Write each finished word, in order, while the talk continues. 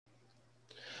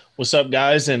What's up,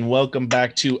 guys, and welcome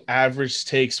back to Average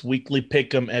Takes Weekly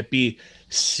Pick'em Epi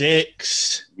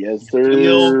 6. Yes,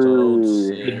 Feel sir.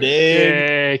 the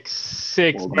dig.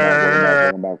 Six Welcome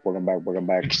back, burr. welcome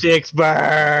back. Six We're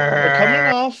coming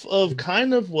burr. off of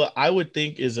kind of what I would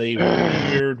think is a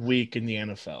weird week in the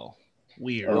NFL.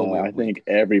 Weird. I think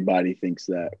everybody thinks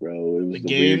that, bro. It was The the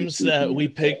games weirdest week that in the we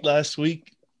NFL. picked last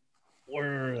week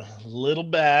were a little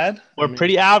bad. We're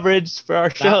pretty average for our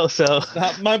show, so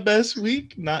Not my best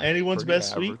week. Not anyone's Pretty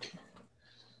best average. week.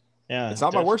 Yeah, It's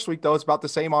not my worst week though. It's about the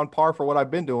same on par for what I've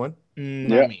been doing.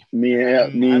 Not me. Me,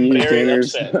 I'm very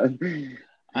Tanner's. upset.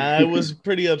 I was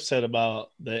pretty upset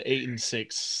about the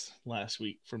 8-6 last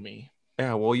week for me.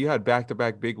 Yeah, well, you had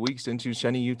back-to-back big weeks, didn't you,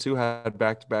 Shenny? You two had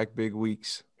back-to-back big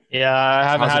weeks. yeah, I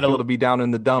haven't How's had it feel to be down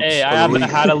in the dumps? Hey, of I the haven't league?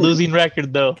 had a losing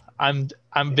record though. I'm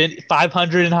been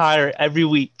 500 and higher every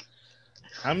week.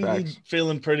 I'm Facts.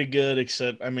 feeling pretty good,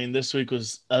 except, this week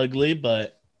was ugly,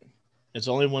 but it's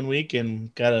only 1 week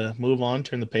and got to move on,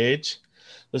 turn the page.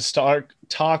 Let's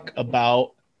talk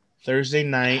about Thursday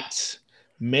nights,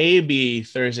 maybe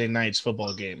Thursday night's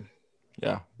football game.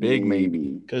 Yeah, big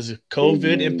maybe. Because of COVID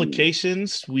maybe.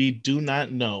 implications, we do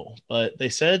not know. But they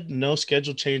said no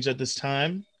schedule change at this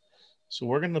time. So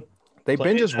we're going to They've play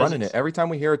been just as running it's- it. Every time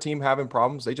we hear a team having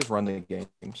problems, they just run the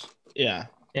games. Yeah.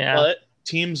 Yeah. But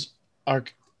teams are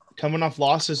coming off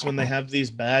losses when they have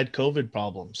these bad COVID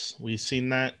problems. We've seen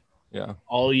that Yeah.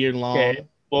 all year long. Okay.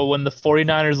 Well, when the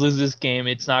 49ers lose this game,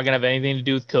 it's not gonna have anything to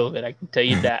do with COVID. I can tell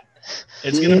you that.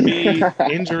 It's going to be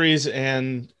injuries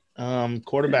and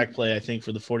quarterback play, I think,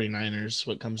 for the 49ers,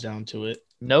 what comes down to it.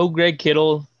 No Greg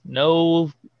Kittle.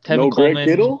 No Tevin No Greg Coleman.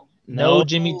 Kittle? No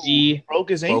Jimmy G. Broke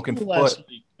his ankle Broken last foot.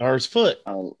 week. Or his foot.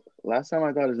 Last time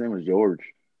I thought his name was George.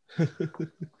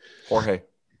 Jorge.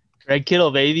 Greg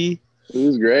Kittle, baby. It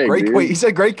was Greg. Great. dude. Wait, you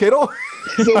said Great Kittle?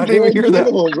 He said I didn't even Greg hear that.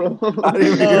 Kittle, bro. I didn't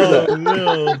even hear Oh, that.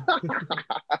 no.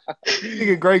 You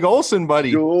get Greg Olson,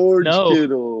 buddy. George No.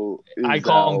 Kittle. I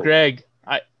call him out. Greg.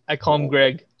 I call him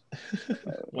Greg.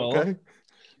 Well, Okay.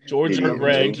 George Did he or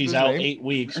Greg, change he's his out name? 8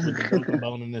 weeks with a broken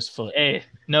bone in his foot. Hey,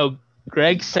 no,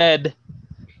 Greg said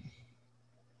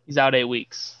he's out 8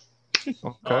 weeks.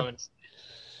 Okay.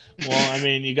 Well,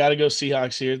 you got to go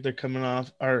Seahawks here. They're coming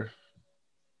off. Or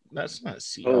that's not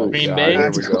Seahawks. Oh, Green God, Bay?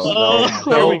 There we go. Oh,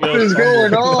 there we go. What is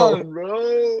going Fumble. on,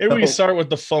 bro? Here we start with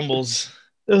the fumbles.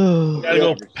 Ugh. Got to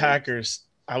go Packers.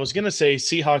 I was going to say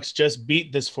Seahawks just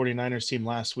beat this 49ers team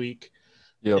last week.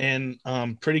 Yep.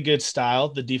 And pretty good style.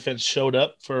 The defense showed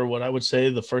up for what I would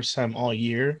say the first time all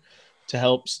year to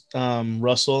help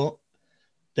Russell,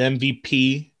 the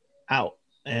MVP, out.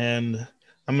 And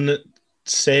I'm going to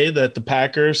say that the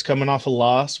Packers coming off a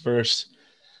loss versus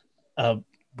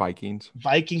Vikings.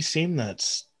 Vikings team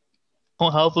that's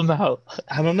Won't help him out.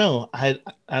 I don't know. I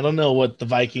don't know what the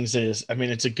Vikings is.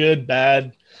 It's a good,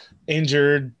 bad,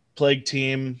 injured, plague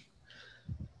team.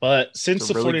 But since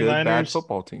It's a the really 49ers good, bad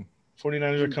football team.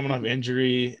 49ers are coming off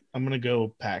injury, I'm going to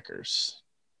go Packers.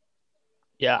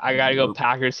 Yeah, I gotta go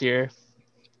Packers here.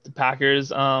 The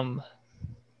Packers,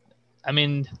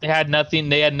 they had nothing.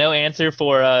 They had no answer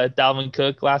for Dalvin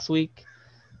Cook last week.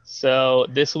 So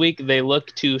this week they look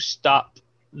to stop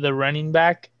the running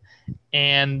back,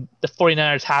 and the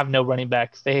 49ers have no running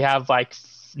backs. They have like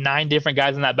 9 different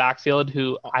guys in that backfield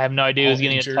who I have no idea who's All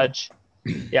getting injured. a touch.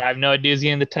 Yeah, I have no idea who's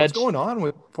getting the touch. What's going on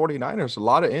with 49ers? A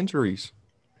lot of injuries.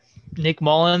 Nick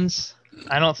Mullins,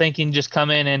 I don't think he can just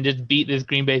come in and just beat this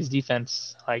Green Bay's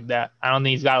defense like that. I don't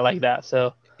think he's got it like that.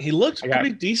 So He looked I got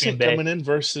pretty decent Green Bay. coming in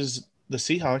versus the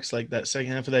Seahawks, like that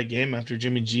second half of that game after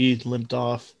Jimmy G limped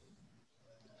off.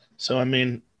 So,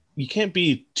 you can't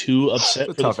be too upset.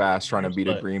 It's a for the tough ass trying to 49ers, beat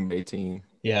a but Green Bay team.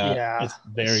 Yeah, it's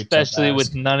very especially tough with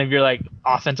ask. none of your like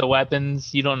offensive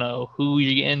weapons. You don't know who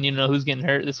you're getting. You know who's getting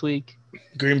hurt this week.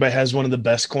 Green Bay has one of the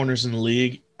best corners in the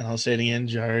league, and I'll say it again,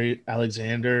 Jair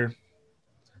Alexander.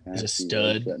 He's a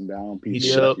stud. Shutting down He people.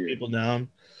 shut Yep. people down.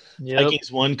 Yep.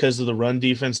 Vikings won because of the run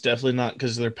defense, definitely not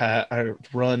because of their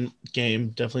run game,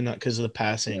 definitely not because of the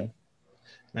passing. Yeah.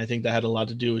 And I think that had a lot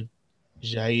to do with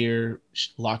Jair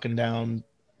locking down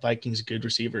Vikings' good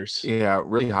receivers. Yeah,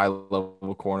 really high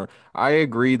level corner. I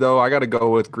agree, though. I got to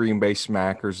go with Green Bay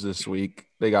Smackers this week.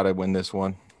 They got to win this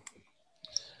one.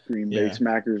 Green Bay Yeah.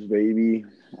 Smackers, baby.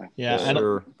 Yeah, Yes, I don't,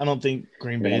 sir. I don't think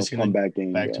Green They Bay have is a going to comeback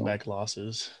game. back-to-back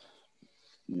losses.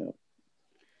 Yeah.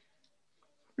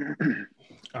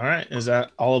 All right, is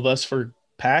that all of us for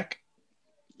Pack?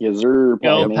 Yes, sir.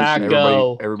 Go, Pac-Man. Pack, Everybody,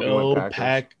 go. everybody Go, went Packers.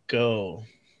 Pack, go.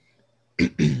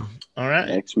 All right.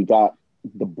 Next, we got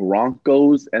the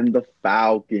Broncos and the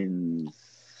Falcons.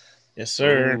 Yes,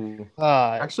 sir. Ooh.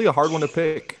 Actually, Actually, a hard one to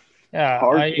pick. yeah,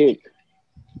 Hard I pick.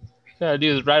 gotta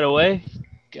do this right away.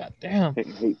 God damn.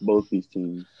 Hate both these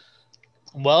teams.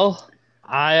 Well,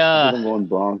 I think I'm going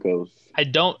Broncos. I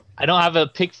don't have a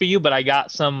pick for you, but I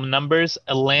got some numbers.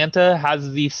 Atlanta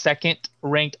has the second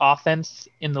ranked offense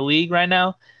in the league right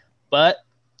now, but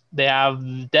they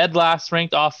have dead last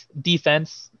ranked off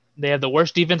defense. They have the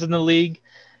worst defense in the league.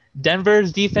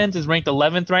 Denver's defense is ranked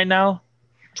 11th right now,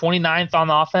 29th on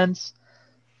offense.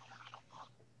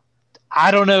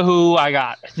 I don't know who I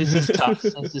got. This is tough.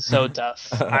 This is so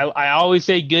tough. I always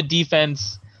say good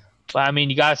defense, but I mean,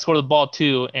 you got to score the ball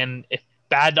too. And if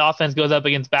bad offense goes up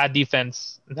against bad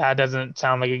defense, that doesn't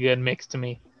sound like a good mix to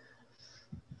me.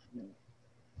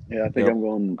 Yeah, I think I'm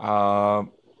going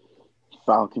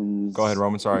Falcons. Go ahead,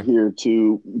 Roman. Sorry. Here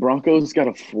too. Broncos got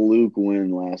a fluke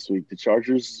win last week. The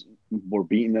Chargers were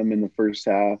beating them in the first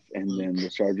half, and then the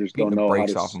Chargers don't know how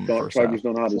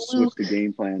to switch the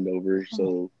game plan over.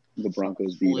 So the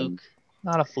Broncos beat them.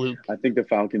 Not a fluke. I think the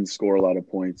Falcons score a lot of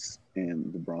points,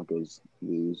 and the Broncos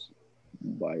lose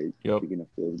by kicking a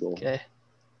field goal. Okay.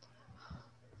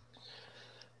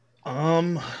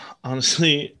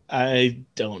 Honestly, I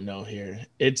don't know here.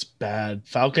 It's bad.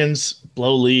 Falcons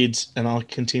blow leads, and I'll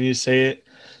continue to say it.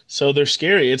 So they're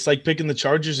scary. It's like picking the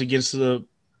Chargers against the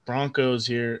Broncos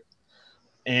here,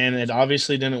 and it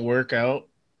obviously didn't work out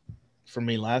for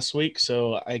me last week,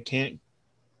 so I can't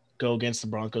go against the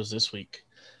Broncos this week.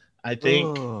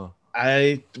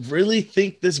 I really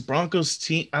think this Broncos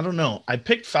team, I don't know. I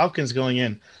picked Falcons going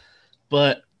in,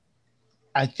 but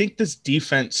I think this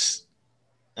defense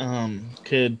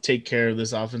could take care of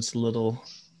this offense a little.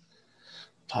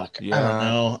 Fuck,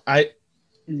 yeah. I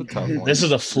don't know. This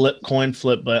is a coin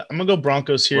flip, but I'm gonna go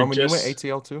Broncos here. Roman, you went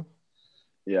ATL too?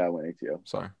 Yeah, I went ATL.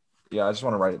 Sorry. Yeah, I just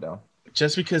want to write it down.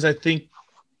 Just because I think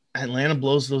Atlanta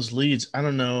blows those leads. I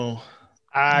don't know.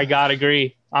 I gotta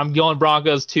agree. I'm going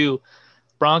Broncos too.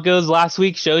 Broncos last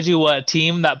week showed you what a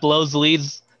team that blows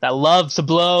leads, that loves to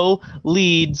blow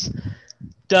leads,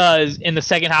 does in the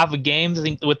second half of games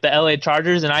with the LA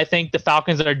Chargers, and I think the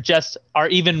Falcons are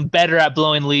even better at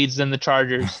blowing leads than the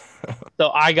Chargers.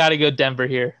 So I got to go Denver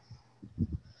here.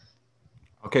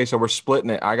 Okay, so we're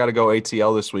splitting it. I got to go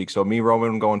ATL this week. So me,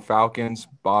 Roman, going Falcons.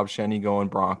 Bob, Shenny going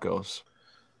Broncos.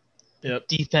 Yep.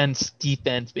 Defense,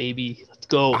 baby. Let's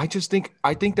go. I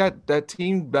think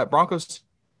that Broncos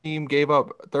team gave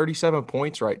up 37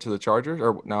 points, right, to the Chargers?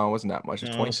 Or no, it wasn't that much.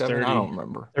 It's 27. I don't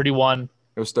remember. 31.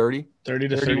 It was 30? 30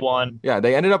 to 31. Yeah,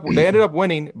 they ended up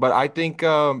winning, but I think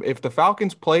if the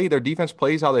Falcons their defense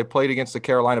plays how they played against the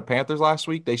Carolina Panthers last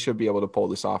week, they should be able to pull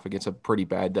this off against a pretty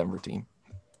bad Denver team.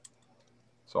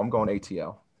 So I'm going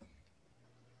ATL.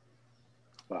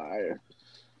 Fire.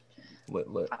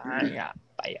 Lit. Fire.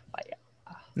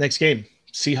 Next game,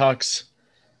 Seahawks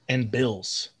and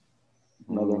Bills.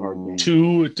 Another hard game.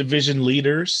 Two division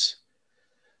leaders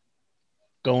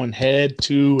going head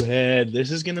to head.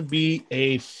 This is going to be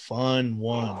a fun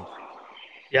one.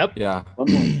 Yep. Yeah.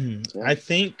 I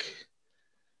think,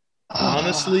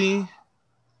 honestly,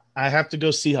 I have to go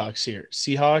Seahawks here.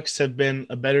 Seahawks have been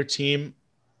a better team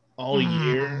all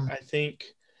year, I think.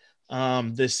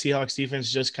 This Seahawks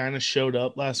defense just kind of showed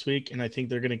up last week, and I think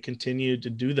they're going to continue to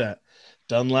do that.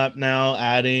 Dunlap now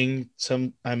adding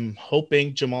some – I'm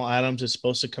hoping Jamal Adams is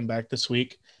supposed to come back this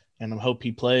week, and I hope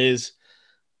he plays.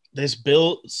 This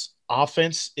Bills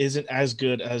offense isn't as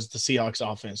good as the Seahawks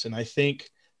offense. And I think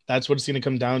that's what it's going to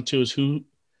come down to is who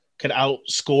could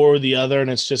outscore the other. And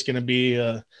it's just going to be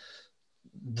a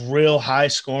real high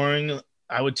scoring.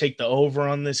 I would take the over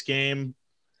on this game,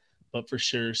 but for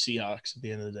sure Seahawks at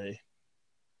the end of the day.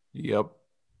 Yep.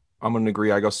 I'm going to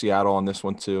agree. I go Seattle on this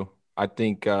one too. I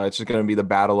think it's just going to be the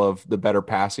battle of the better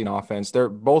passing offense.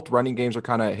 Both running games are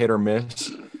kind of hit or miss.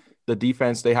 The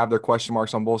defense, they have their question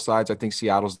marks on both sides. I think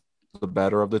Seattle's the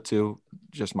better of the two.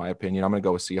 Just my opinion. I'm going to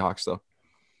go with Seahawks, though.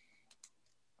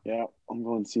 Yeah, I'm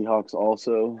going Seahawks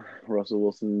also. Russell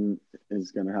Wilson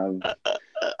is going to have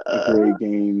a great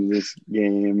game this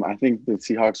game. I think the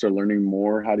Seahawks are learning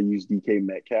more how to use DK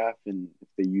Metcalf, and if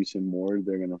they use him more,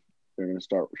 they're going to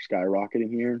start skyrocketing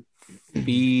here.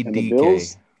 Feed and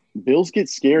DK. The Bills get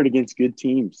scared against good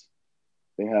teams.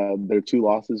 They have their two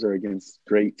losses are against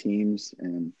great teams,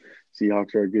 and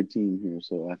Seahawks are a good team here.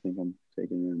 So I think I'm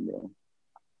taking them, bro.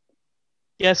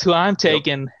 Guess who I'm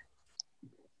taking?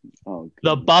 Oh,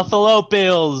 the Buffalo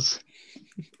Bills.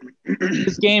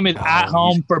 This game is at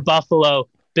home for Buffalo.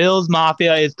 Bills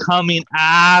Mafia is coming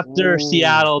after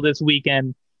Seattle this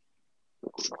weekend.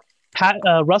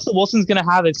 Russell Wilson's going to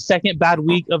have his second bad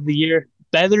week of the year.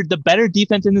 The better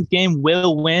defense in this game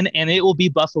will win, and it will be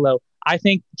Buffalo. I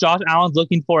think Josh Allen's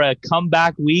looking for a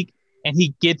comeback week, and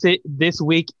he gets it this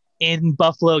week in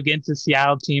Buffalo against the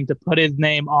Seattle team to put his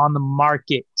name on the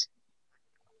market.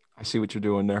 I see what you're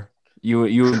doing there. You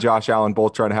and Josh Allen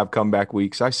both trying to have comeback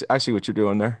weeks. I see what you're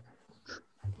doing there.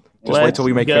 Just wait till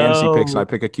we make fantasy picks and I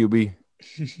pick a QB.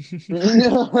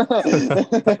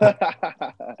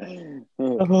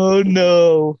 Oh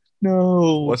no.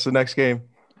 What's the next game?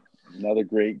 Another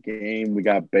great game. We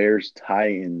got Bears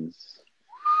Titans.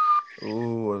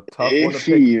 Ooh, a tough one to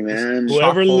Iffy, pick. man.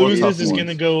 Whoever loses tough is ones. going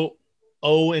to go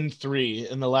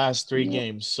 0-3 in the last 3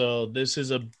 games. So this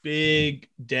is a big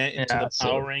dent into the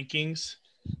power rankings.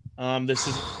 This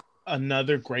is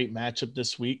another great matchup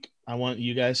this week. I want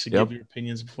you guys to give your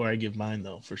opinions before I give mine,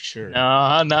 though, for sure. No.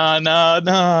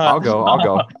 I'll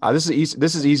go. This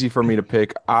is easy for me to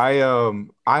pick. I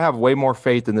have way more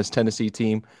faith in this Tennessee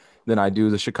team than I do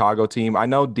the Chicago team. I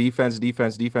know defense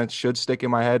should stick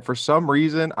in my head. For some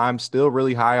reason, I'm still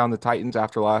really high on the Titans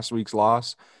after last week's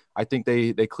loss. I think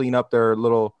they clean up their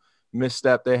little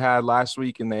misstep they had last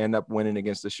week, and they end up winning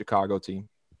against the Chicago team.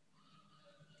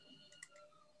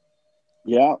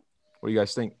 Yeah. What do you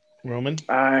guys think? Roman?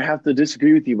 I have to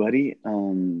disagree with you, buddy.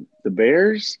 The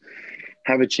Bears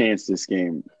have a chance this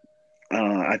game.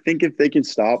 I think if they can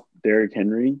stop Derrick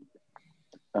Henry,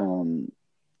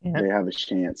 they have a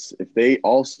chance. If they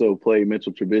also play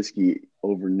Mitchell Trubisky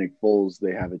over Nick Foles,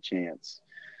 they have a chance.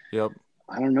 Yep.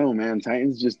 I don't know, man.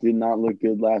 Titans just did not look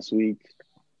good last week.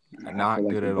 Not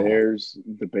good at all.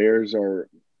 The Bears are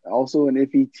also an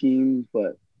iffy team,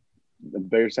 but the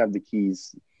Bears have the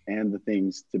keys and the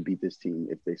things to beat this team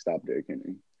if they stop Derrick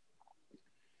Henry.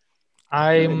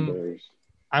 I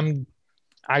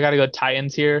gotta go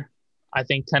Titans here. I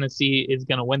think Tennessee is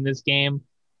gonna win this game.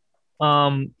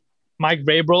 Mike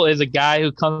Vrabel is a guy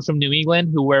who comes from New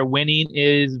England, where winning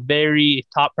is very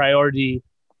top priority,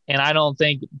 and I don't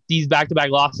think these back-to-back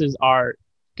losses are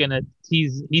gonna.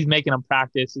 He's making them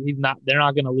practice. They're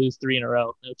not gonna lose 3 in a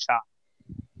row. No shot.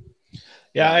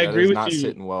 Yeah, I agree with you. Not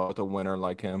sitting well with a winner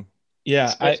like him. Yeah,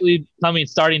 especially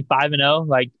starting 5-0,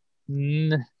 like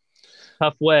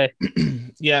tough way.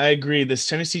 Yeah, I agree. This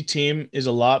Tennessee team is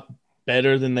a lot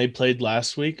better than they played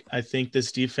last week. I think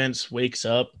this defense wakes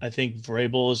up. I think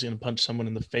Vrabel is going to punch someone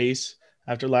in the face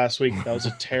after last week. That was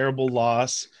a terrible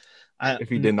loss. If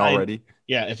he didn't already.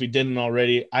 Yeah, if he didn't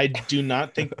already. I do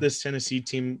not think this Tennessee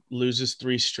team loses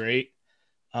 3 straight.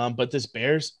 But this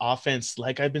Bears offense,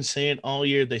 like I've been saying all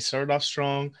year, they started off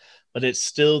strong, but it's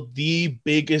still the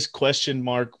biggest question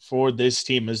mark for this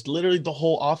team is literally the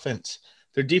whole offense.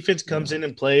 Their defense comes in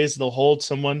and plays. They'll hold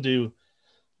someone to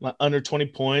under 20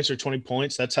 points or 20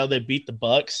 points. That's how they beat the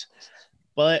Bucks.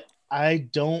 But I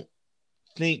don't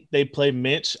think they play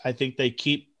Mitch. I think they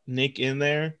keep Nick in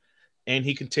there, and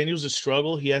he continues to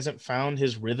struggle. He hasn't found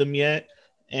his rhythm yet.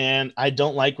 And I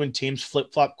don't like when teams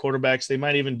flip-flop quarterbacks. They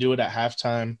might even do it at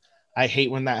halftime. I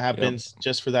hate when that happens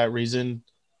just for that reason.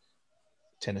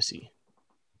 Tennessee.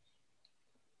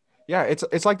 Yeah,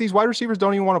 it's like these wide receivers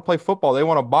don't even want to play football. They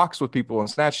want to box with people and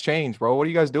snatch change, bro. What are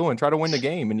you guys doing? Try to win the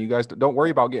game, and you guys don't worry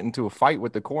about getting into a fight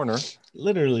with the corner.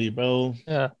 Literally, bro.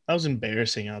 Yeah. That was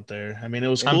embarrassing out there. I mean, it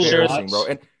was cool to watch,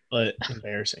 bro. But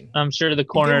embarrassing. I'm sure the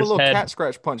corner's a little head. Cat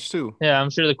scratch punch too. Yeah, I'm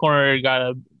sure the corner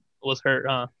was hurt.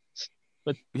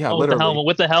 Literally.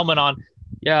 With the helmet on.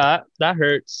 Yeah, that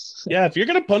hurts. Yeah, if you're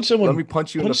gonna punch someone, let me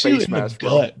punch you in the face mask,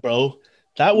 bro.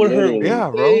 That would hurt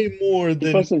way more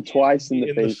than punch him twice in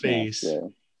the face. Yeah.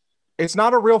 It's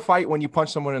not a real fight when you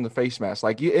punch someone in the face mask.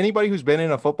 Like anybody who's been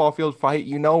in a football field fight,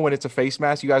 when it's a face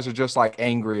mask, you guys are just like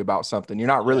angry about something. You're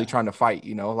not really trying to fight,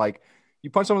 like you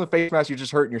punch someone in the face mask, you're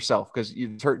just hurting yourself because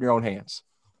you're hurting your own hands.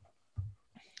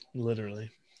 Literally.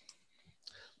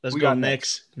 Let's go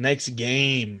next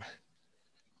game.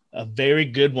 A very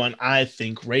good one, I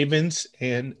think. Ravens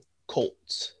and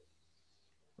Colts.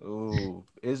 Ooh,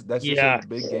 that's just a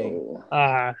big game.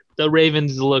 The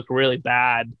Ravens look really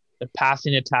bad. The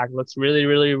passing attack looks really,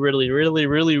 really, really, really,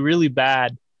 really, really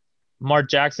bad. Mark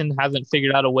Jackson hasn't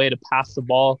figured out a way to pass the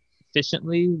ball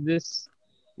efficiently this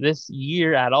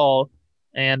year at all.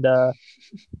 And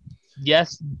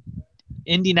yes,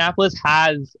 Indianapolis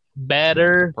has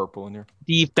better purple in here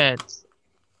defense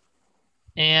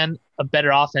and a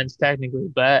better offense technically,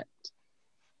 but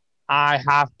I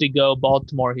have to go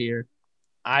Baltimore here.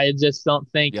 I just don't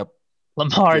think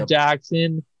Lamar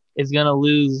Jackson is going to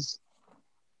lose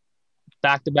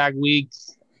back-to-back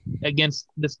weeks against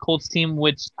this Colts team,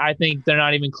 which I think they're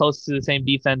not even close to the same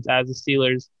defense as the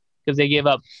Steelers because they gave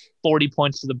up 40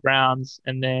 points to the Browns,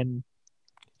 and then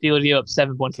Steelers gave up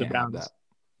 7 points to the Browns.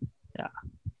 Yeah.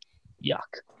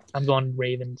 Yuck. I'm going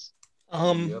Ravens.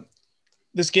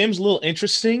 This game's a little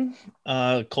interesting.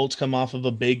 Colts come off of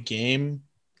a big game,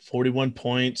 41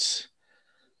 points.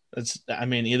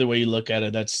 Either way you look at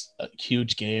it, that's a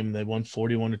huge game. They won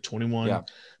 41-21. Yeah.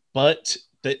 But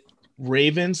the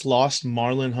Ravens lost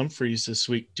Marlon Humphreys this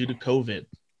week due to COVID.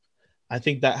 I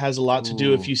think that has a lot to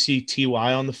do if you see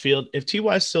TY on the field. If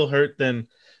TY is still hurt, then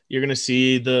you're going to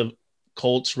see the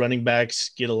Colts running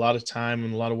backs get a lot of time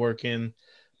and a lot of work in.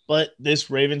 But this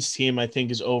Ravens team, I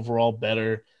think, is overall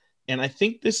better. And I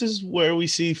think this is where we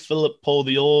see Philip pull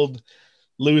the old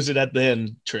lose it at the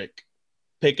end trick.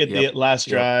 Pick at the last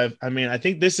drive. I mean, I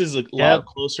think this is a lot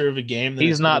closer of a game than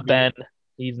He's not Ben.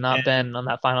 He's not Ben on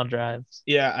that final drive.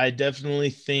 Yeah, I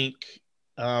definitely think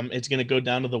it's going to go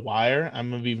down to the wire. I'm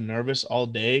going to be nervous all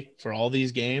day for all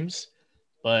these games.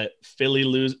 But Philly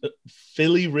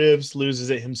Rivs loses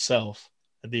it himself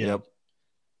at the end.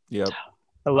 Yep.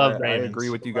 I love Ravens. I agree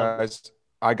with you guys.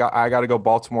 I got to go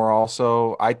Baltimore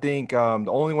also. I think the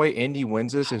only way Indy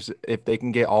wins this is if they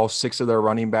can get all 6 of their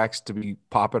running backs to be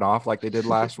popping off like they did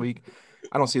last week.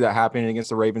 I don't see that happening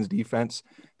against the Ravens defense.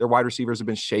 Their wide receivers have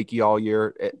been shaky all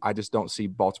year. I just don't see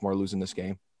Baltimore losing this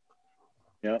game.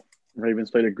 Yep. Ravens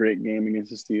played a great game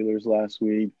against the Steelers last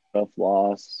week. Tough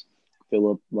loss.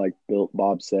 Philip, like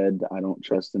Bob said, I don't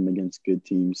trust him against good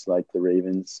teams like the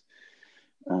Ravens.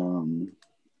 Ravens.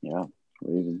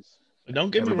 But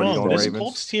don't get me wrong, this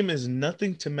Colts team is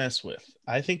nothing to mess with.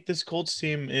 I think this Colts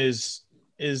team is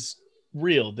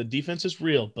real. The defense is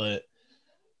real, but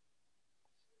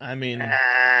I mean, you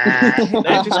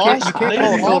can't call a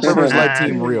Philip Rivers-led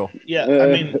team real. Yeah, I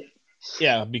mean,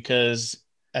 yeah, because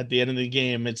at the end of the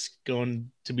game, it's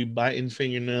going to be biting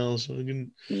fingernails.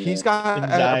 He's got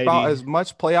about as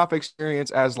much playoff experience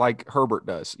as like Herbert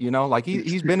does. You know, like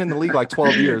he's been in the league like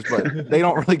 12 years, but they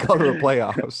don't really go to the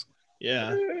playoffs. Yeah,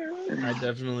 I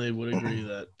definitely would agree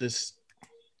that this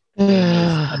is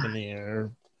up in the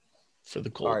air for the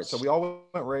Colts. All right, so we all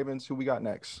went Ravens. Who we got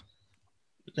next?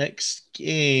 Next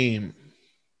game.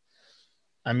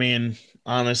 I mean,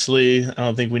 honestly, I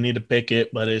don't think we need to pick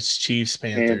it, but it's Chiefs,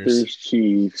 Panthers.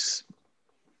 Chiefs.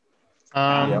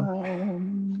 I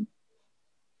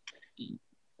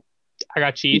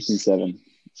got Chiefs. 7.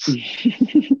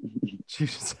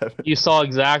 Chiefs 7. You saw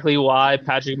exactly why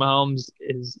Patrick Mahomes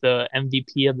is the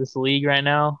MVP of this league right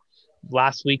now.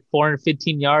 Last week,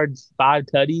 415 yards, 5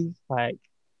 tutties. Like,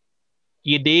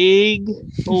 you dig?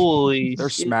 Holy They're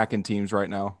shit. smacking teams right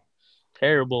now.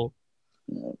 Terrible.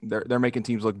 They're making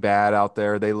teams look bad out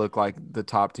there. They look like the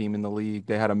top team in the league.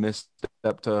 They had a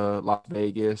misstep to Las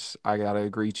Vegas. I got to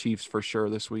agree, Chiefs for sure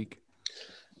this week.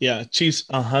 Yeah, Chiefs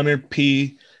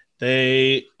 100p.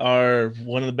 They are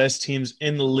one of the best teams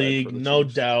in the league, no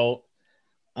doubt.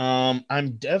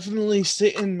 I'm definitely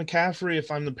sitting McCaffrey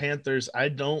if I'm the Panthers. I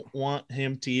don't want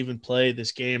him to even play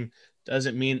this game.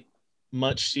 Doesn't mean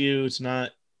much to you. It's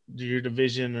not your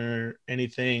division or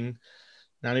anything,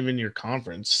 not even your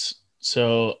conference.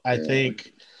 So I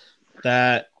think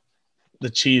that the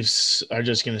Chiefs are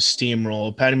just going to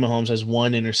steamroll. Patty Mahomes has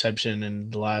 1 interception in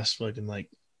the last fucking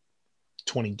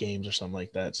 20 games or something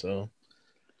like that. So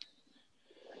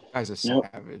guy's a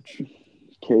savage.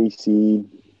 KC,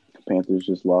 Panthers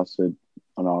just lost to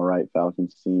an all right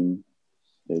Falcons team.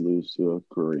 They lose to a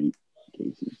great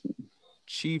KC team.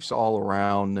 Chiefs all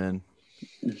around then.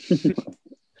 Get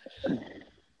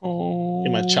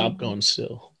my chop going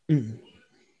still.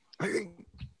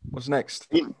 What's next?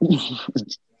 We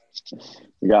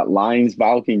got Lions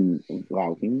Vikings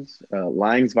next. I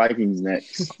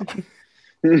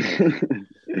think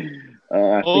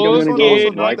I'm going to go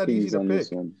with Vikings on this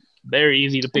one. Very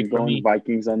easy to pick for me.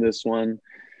 Vikings on this one.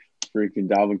 Freaking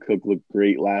Dalvin Cook looked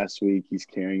great last week. He's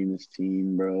carrying this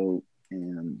team, bro.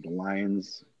 And the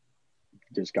Lions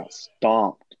just got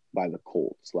stomped by the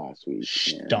Colts last week.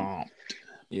 Stomped.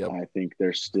 Yep. I think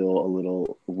they're still a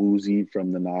little woozy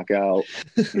from the knockout.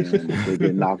 And they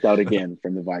get knocked out again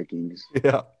from the Vikings.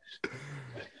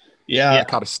 Yeah.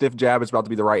 Caught a stiff jab. It's about to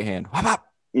be the right hand.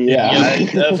 Yeah, I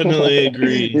definitely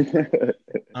agree.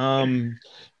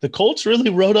 The Colts really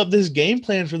wrote up this game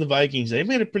plan for the Vikings. They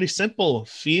made it pretty simple.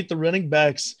 Feed the running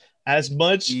backs as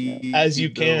much as you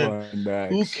can.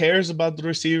 Who cares about the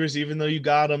receivers, even though you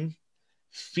got them?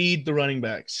 Feed the running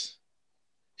backs.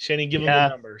 Shani, give them the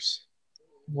numbers.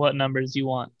 What numbers do you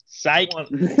want? Psych.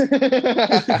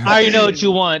 I already know what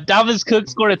you want. Dalvin Cook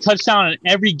scored a touchdown in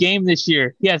every game this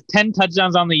year. He has 10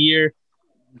 touchdowns on the year.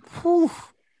 Whew.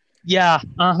 Yeah.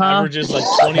 Averages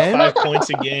 25 points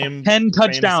a game. 10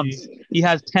 touchdowns. Fantasy. He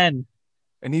has 10.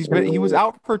 And he was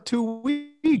out for 2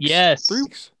 weeks. Yes. 3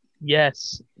 weeks.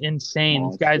 Yes. Insane.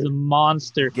 This guy's a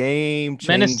monster. Game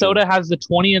changer. Minnesota has the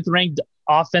 20th ranked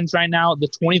offense right now, the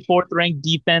 24th ranked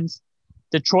defense.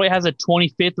 Detroit has a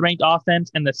 25th ranked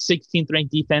offense and the 16th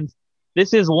ranked defense.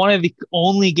 This is one of the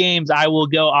only games I will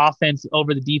go offense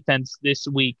over the defense this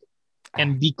week.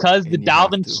 And because And you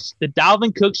have to. the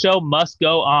Dalvin Cook show must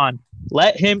go on.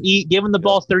 Let him eat. Give him the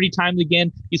ball 30 times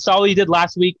again. You saw what he did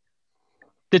last week.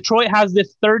 Detroit has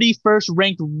this 31st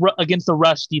ranked against the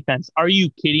rush defense. Are you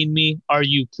kidding me? Are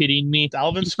you kidding me?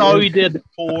 Dalvin saw scored he did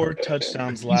 4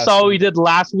 touchdowns You last saw what he week. did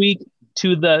last week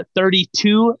to the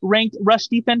 32 ranked rush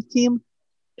defense team.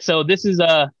 So this is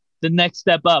the next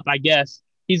step up, I guess.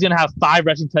 He's going to have 5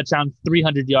 rushing touchdowns,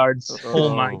 300 yards.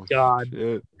 Oh my God.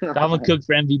 Shit. Dalvin Cook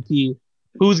for MVP.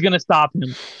 Who's going to stop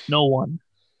him? No one.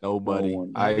 Nobody. No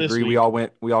one. I This agree.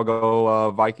 week. We all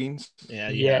go Vikings. Yeah,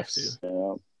 you Yes. have to.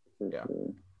 Yeah, for Yeah.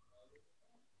 sure.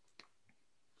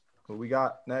 What we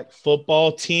got next?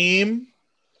 Football team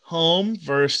home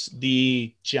versus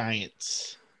the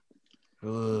Giants.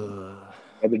 Ugh.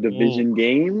 Other division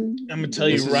game. I'm gonna tell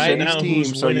you This is right Shenny's now team,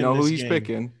 who's so you winning know who this he's game.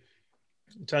 picking.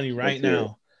 I'm telling you right Let's hear it.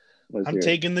 now. Let's I'm hear it.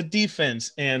 taking the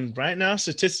defense, and right now,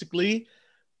 statistically,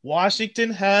 Washington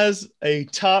has a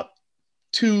top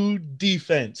 2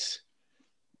 defense.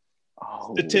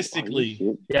 Oh, statistically. are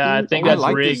you Yeah, I shit? think I that's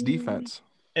like this rigged. defense.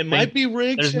 It might be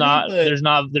rigged. There's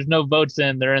Shenny, there's no votes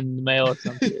in. They're in the mail or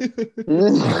something.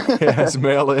 Yes,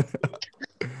 mail in.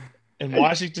 And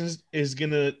Washington is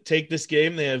gonna take this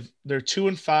game. They're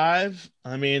 2-5.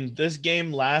 I mean, this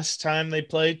game last time they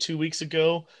played 2 weeks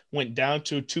ago went down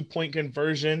to a 2-point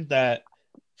conversion that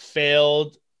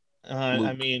failed.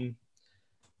 I mean,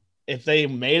 if they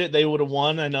made it, they would have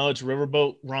won. I know it's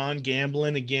Riverboat Ron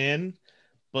gambling again,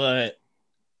 but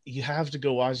you have to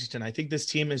go Washington. I think this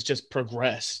team has just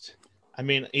progressed. I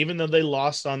mean, even though they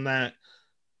lost on that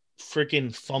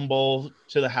freaking fumble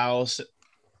to the house,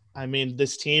 I mean,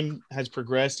 this team has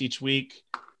progressed each week,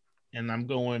 and I'm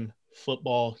going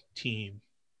football team.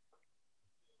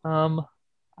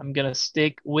 I'm gonna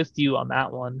stick with you on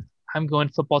that one. I'm going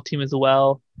football team as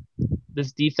well.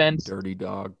 This defense, Dirty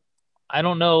dog. I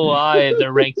don't know why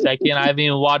they're ranked second. I haven't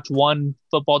even watched one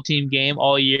football team game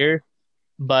all year,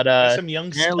 but Got some young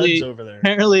apparently- studs over there.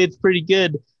 apparently it's pretty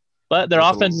good. But their With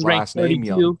the offense is ranked last name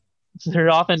 32. Their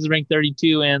offense is ranked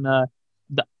 32, and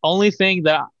the only thing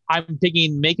that I'm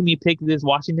making me pick this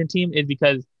Washington team is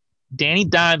because Danny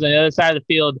Dimes on the other side of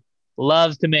the field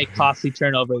loves to make costly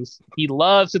turnovers. He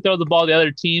loves to throw the ball to the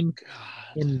other team God.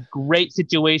 in great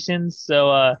situations.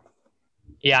 So,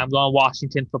 yeah, I'm going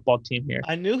Washington football team here.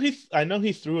 I know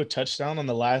he threw a touchdown on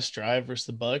the last drive versus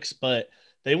the Bucks, but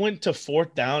they went to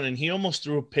 4th down and he almost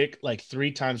threw a pick like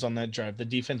 3 times on that drive. The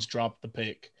defense dropped the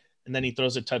pick, and then he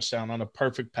throws a touchdown on a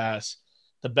perfect pass,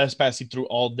 the best pass he threw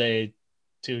all day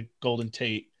to Golden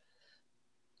Tate.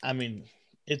 I mean,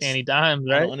 it's Danny Dimes,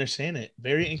 I right? don't understand it.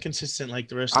 Very inconsistent, like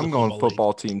the rest of I'm the going league.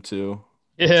 football team too.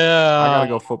 Yeah. I gotta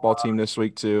go football team this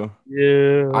week too.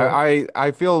 Yeah.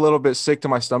 I feel a little bit sick to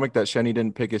my stomach that Shenny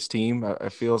didn't pick his team.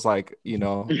 It feels like,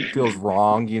 it feels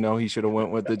wrong. He should have went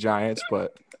with the Giants,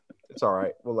 but it's all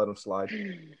right. We'll let him slide.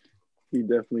 He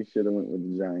definitely should have went with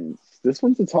the Giants. This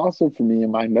one's a toss-up for me.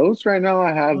 In my notes right now,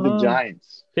 I have the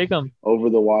Giants Pick them. over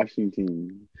the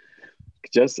Washington,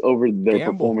 just over their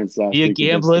Gamble. performance last Be a week.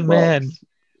 against gambling the man. Bucks.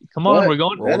 Come on, But we're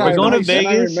going. then We're going to then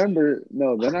Vegas.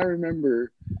 Then I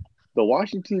remember the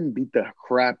Washington beat the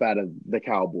crap out of the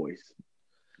Cowboys,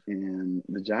 and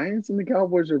the Giants and the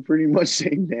Cowboys are pretty much the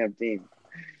same damn team.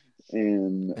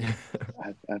 And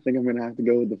I think I'm gonna have to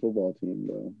go with the football team,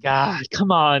 though. God,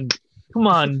 come on,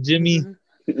 Jimmy.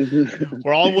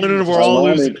 We're all winning, we're I all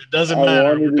wanted- losing. It doesn't I matter.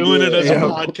 wanted We're to doing do it it. as a Yeah.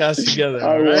 podcast together.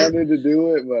 I All right? wanted to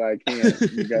do it, but I can't.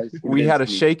 You guys We had a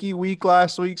convinced me. shaky week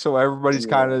last week, so everybody's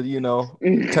Yeah. kind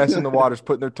of, testing the waters,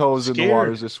 putting their toes in the Scared.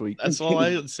 waters this week. That's all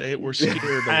I would say. We're scared.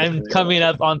 I'm coming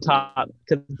up on top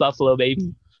because Buffalo,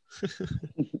 baby.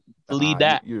 Believe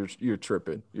that. You're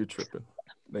tripping. You're tripping.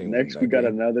 They ain't Next, winning we that got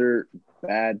game. another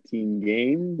bad team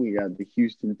game. We got the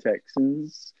Houston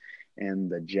Texans and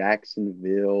the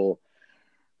Jacksonville.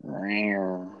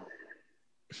 Yeah.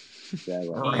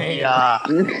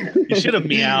 You should have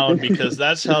meowed because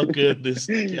that's how good this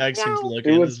Jackson's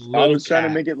looking. It was. This I little was trying to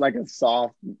cat. make it like a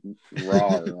soft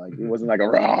roar. Like it wasn't like a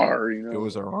roar. It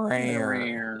was a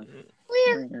rare.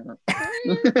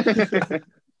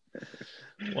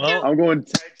 Well, I'm going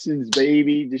Texans,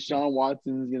 baby. Deshaun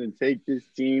Watson's gonna take this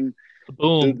team to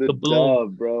Boom. the Kaboom.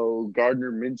 dub, bro.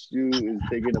 Gardner Minshew is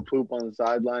taking a poop on the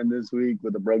sideline this week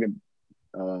with a broken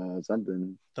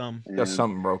something. thumb. And That's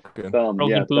something broken. thumb,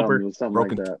 Broken yeah, pooper. thumb, something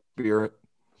Broken like that. spirit.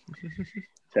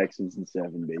 Texans and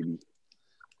 7, baby.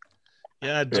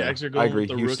 Yeah, Jags are I going agree. with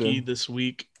the Houston. rookie this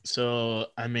week. So,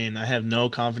 I mean, I have no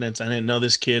confidence. I didn't know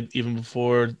this kid even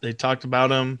before they talked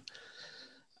about him.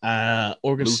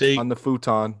 Oregon State. On the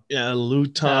futon. Yeah,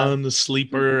 Luton, the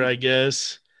sleeper, I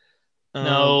guess.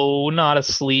 No, not a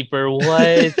sleeper.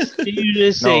 What? Did you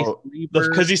just say No, sleeper?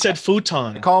 because he said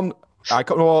futon. I call him the So I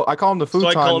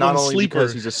futon called not him only sleeper.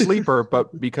 because he's a sleeper,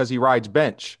 but because he rides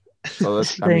bench. So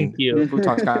that's Thank you.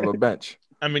 futon's kind of a bench.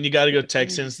 I mean, you got to go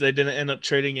Texans. They didn't end up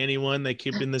trading anyone. They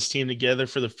keeping this team together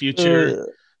for the future.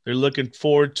 They're looking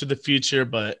forward to the future,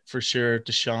 but for sure,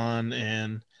 Deshaun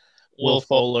and Will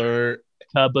Fuller.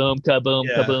 Kaboom, kaboom,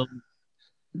 Yeah. kaboom.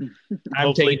 I'm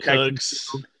Hopefully taking Cooks.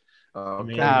 Texans. I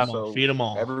mean, God. so feed them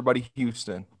all. everybody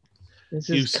Houston. This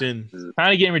is Houston.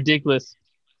 kind of getting ridiculous.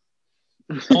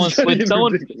 Someone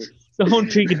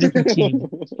pick a different team.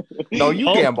 No, you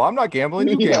gamble. I'm not gambling.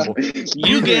 You gamble.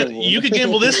 You could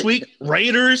gamble this week.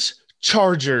 Raiders,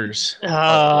 Chargers.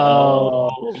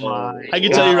 Oh my! I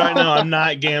can tell you right now, I'm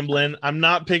not gambling. I'm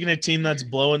not picking a team that's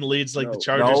blowing leads like the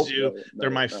Chargers do. They're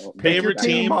my favorite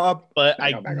team, but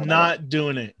I'm not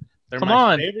doing it. They're Come my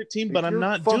on. favorite team, but I'm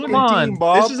not fucking doing it. team,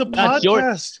 Bob. This is a That's yours.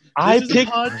 podcast. I This is a pick-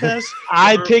 podcast.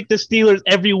 I pick the Steelers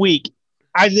every week.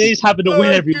 They just happen to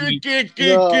win every week.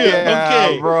 Yeah,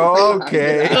 Okay. bro.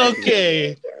 Okay.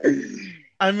 Okay.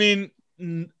 I mean,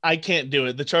 I can't do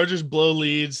it. The Chargers blow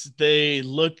leads. They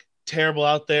look terrible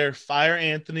out there. Fire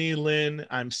Anthony Lynn.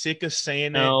 I'm sick of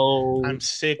saying No, it. I'm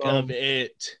sick of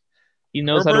it. he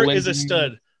knows how to Herbert win. is a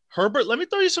stud. Herbert, let me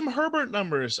throw you some Herbert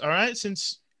numbers, all right?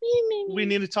 Since we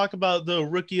need to talk about the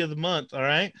rookie of the month, all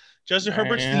right? Justin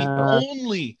Herbert's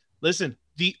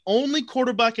the only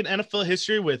quarterback in NFL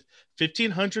history with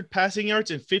 1,500 passing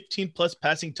yards and 15-plus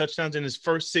passing touchdowns in his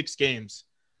first 6 games.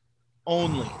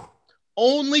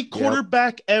 Only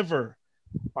quarterback ever.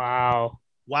 Wow.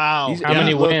 Wow. How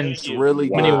many wins? Really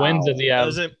How many good. wins does he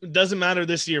have? Doesn't matter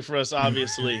this year for us,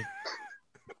 obviously.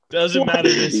 Doesn't matter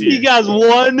this year. He got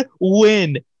 1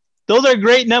 win. Those are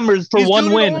great numbers for He's 1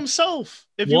 doing it all win. himself.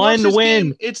 If you One watch this win.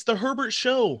 game, it's the Herbert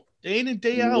show. Day in and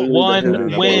day out.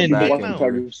 One win. People watch the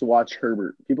Chargers to watch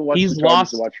Herbert. People watch He's the Chargers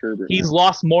lost- to watch Herbert. He's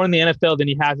lost more in the NFL than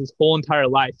he has his whole entire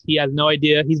life. He has no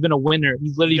idea. He's been a winner.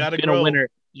 He's literally You gotta been grow. a winner.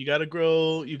 You got to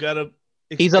grow. You got to.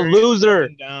 He's a loser.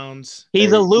 Downs.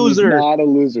 He's a loser. He's not a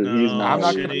loser. No, He's not. I'm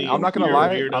not gonna You're a lie.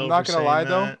 weirdo I'm not for gonna lie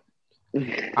saying though.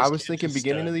 that. I was kid's thinking a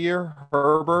beginning stud. of the year,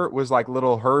 Herbert was like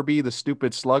little Herbie, the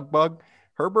stupid slug bug.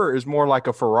 Herbert is more like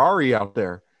a Ferrari out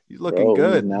there. He's looking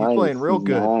good. He's playing real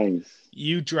good. Nice.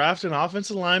 You draft an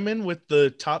offensive lineman with the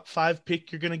top 5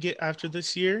 pick you're going to get after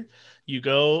this year. You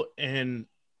go and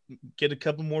get a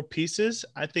couple more pieces.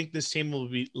 I think this team will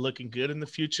be looking good in the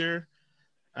future.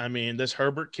 I mean, this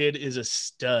Herbert kid is a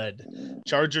stud.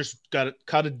 Chargers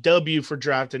caught a W for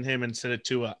drafting him instead of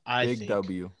Tua, I Big think.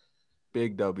 W.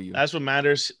 Big W. That's what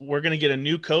matters. We're going to get a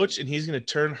new coach, and he's going to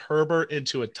turn Herbert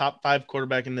into a top 5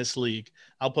 quarterback in this league.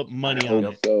 I'll put money on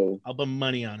it. I'll put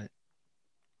money on it.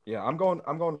 Yeah, I'm going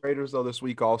Raiders though this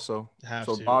week also.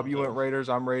 So Bob, you went Raiders.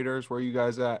 I'm Raiders. Where are you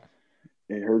guys at?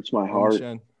 It hurts my heart.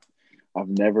 I've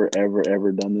never, ever,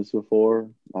 ever done this before.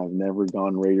 I've never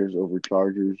gone Raiders over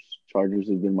Chargers. Chargers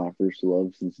have been my first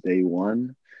love since day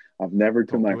one. I've never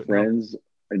to my friends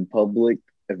in public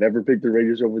have ever picked the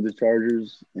Raiders over the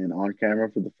Chargers, and on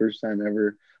camera for the first time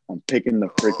ever, I'm picking the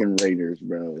freaking Raiders,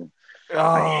 bro.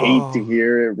 I hate to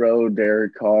hear it, bro.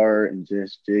 Derek Carr and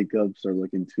Josh Jacobs are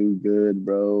looking too good,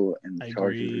 bro. And the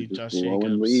Chargers are just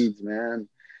blowing leads, man.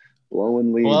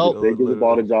 Blowing leads. Well, if they give the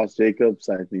ball to Josh Jacobs,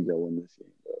 I think they'll win this game,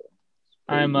 bro.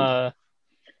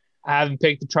 I haven't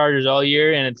picked the Chargers all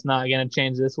year, and it's not going to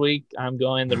change this week. I'm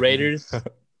going the Raiders.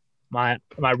 My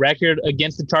record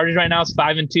against the Chargers right now is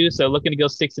 5-2, so looking to go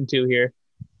 6-2 here.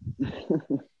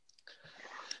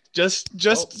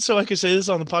 Just so I can say this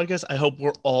on the podcast, I hope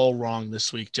we're all wrong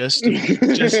this week. Just to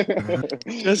say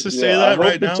that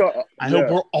right now, I hope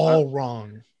we're all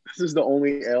wrong. This is the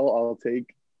only L I'll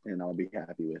take, and I'll be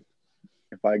happy with.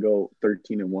 If I go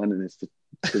 13-1 and it's to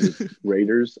the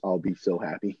Raiders, I'll be so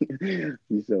happy.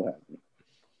 Be so happy.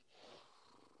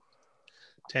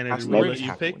 Tanner, did we let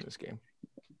you pick this game?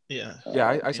 Yeah.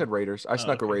 Yeah, I said Raiders. I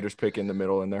snuck a Raiders pick in the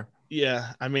middle in there.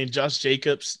 Yeah, I mean Josh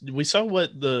Jacobs. We saw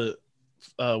what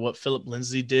Philip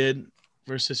Lindsay did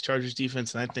versus Chargers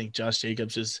defense, and I think Josh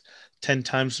Jacobs is 10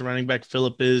 times the running back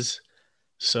Philip is.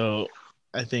 So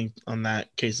I think on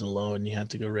that case alone, you have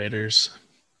to go Raiders.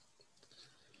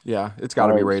 Yeah, it's got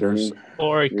to be Raiders.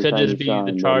 Or it could just be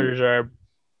the Chargers are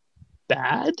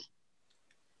bad.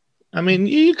 I mean,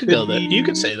 you could go that. You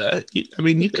could say that. You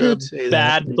could say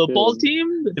bad that. football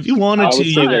team. If you wanted to,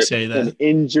 you could say that. An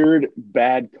injured,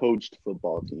 bad coached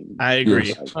football team. I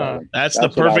agree. That's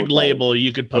the perfect label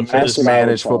you could put for this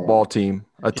mismanaged football team.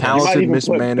 A talented,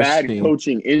 mismanaged team. Bad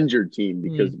coaching, injured team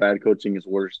because bad coaching is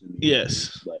worse than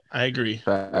yes, I agree.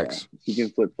 Facts. You can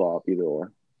flip flop either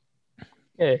or.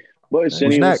 Okay. But Who's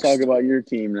Shinny, let's next? talk about your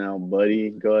team now, buddy.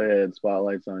 Go ahead.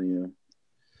 Spotlight's on you.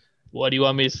 What do you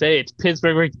want me to say? It's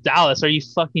Pittsburgh versus Dallas. Are you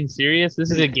fucking serious?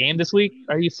 This is a game this week?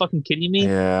 Are you fucking kidding me?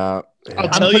 Yeah. I'll I'm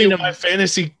tell putting you him- my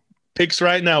fantasy picks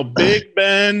right now: Big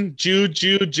Ben,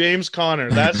 Juju, James Conner.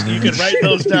 That's you can write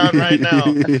those down right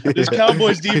now. This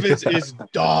Cowboys defense is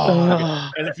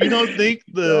dog. And if you don't think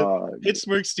the Dog.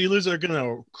 Pittsburgh Steelers are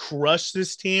gonna crush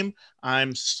this team,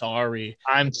 I'm sorry.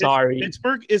 I'm sorry.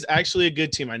 Pittsburgh is actually a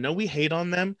good team. I know we hate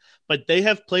on them, but they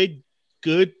have played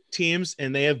good teams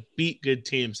and they have beat good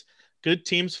teams. Good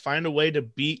teams find a way to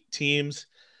beat teams.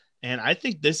 And I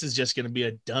think this is just going to be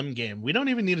a dumb game. We don't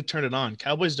even need to turn it on.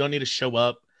 Cowboys don't need to show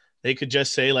up. They could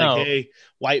just say, like, No. hey,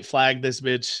 white flag this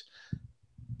bitch.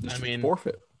 Just I mean,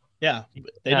 forfeit. yeah,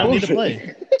 they Yeah. don't need to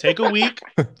play. Take a week,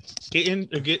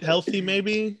 get healthy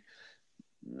maybe.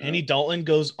 Andy Dalton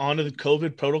goes onto the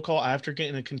COVID protocol after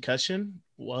getting a concussion.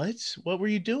 What were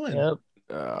you doing? Yep.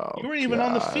 Oh, You weren't even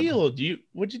on the God. field.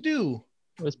 What'd you do?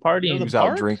 It was He partying. the was out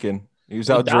park? drinking. He was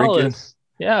in out drinking. Dallas.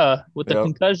 Yeah, with the Yep.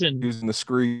 concussion. He was in the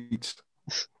streets.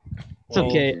 It's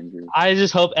okay. Injured. I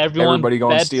just hope everyone Everybody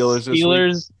going bets Steelers this week?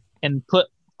 Steelers and put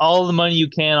all the money you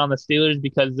can on the Steelers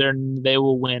because they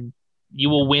will win. You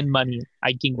will win money.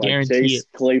 I can Like guarantee Chase it.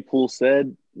 Claypool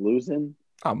said, losing.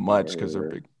 Not much because they're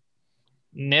big.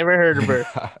 Never heard of her.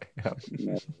 Yeah.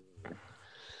 No.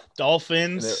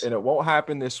 Dolphins And it won't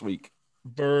happen this week.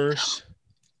 versus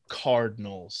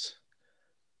Cardinals.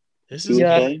 This is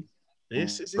Yeah. Tuesday?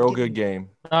 this is a Real good game.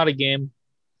 Not a game.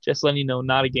 Just letting you know,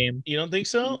 not a game. You don't think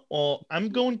so? Well, I'm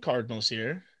going Cardinals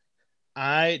here.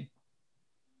 I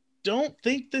don't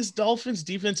think this Dolphins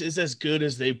defense is as good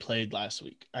as they played last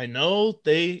week. I know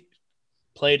they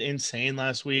played insane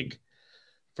last week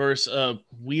versus a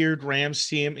weird Rams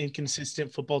team,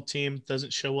 inconsistent football team,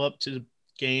 doesn't show up to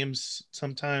games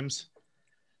sometimes.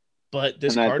 But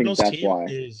this And I think Cardinals that's team why.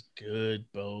 is good,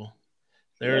 Bo.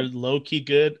 They're Yep. low-key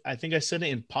good. I think I said it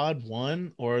in Pod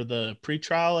 1 or the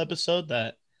pre-trial episode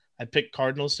that I picked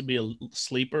Cardinals to be a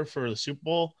sleeper for the Super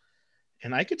Bowl.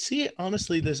 And I could see it.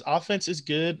 Honestly, this offense is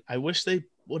good. I wish they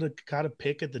would have got a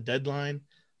pick at the deadline,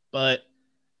 but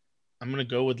I'm going to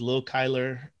go with Lil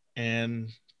Kyler and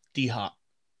D-Hop.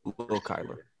 Little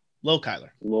Kyler. Lil Kyler.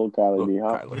 Lil Kyler Little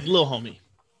D-Hop. Kyler. Lil homie.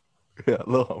 Yeah,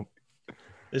 little.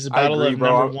 This is a I battle agree, of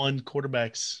bro. number one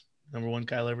quarterbacks. Number one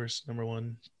Kyler versus number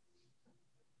one.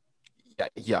 Yeah,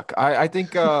 yuck. I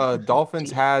think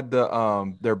Dolphins had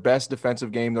their best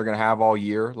defensive game they're gonna have all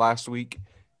year last week.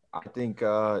 I think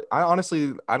I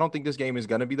don't think this game is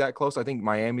gonna be that close. I think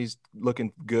Miami's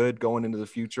looking good going into the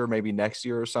future, maybe next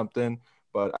year or something.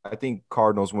 But I think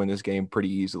Cardinals win this game pretty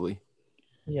easily.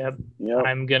 Yep. Yep.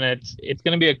 It's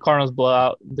gonna be a Cardinals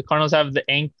blowout. The Cardinals have the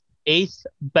eighth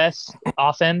best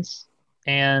offense,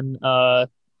 and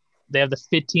they have the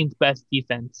 15th best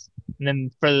defense. And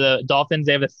then for the Dolphins,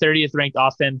 they have the 30th ranked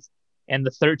offense and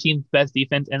the 13th best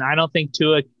defense. And I don't think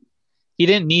Tua, he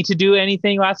didn't need to do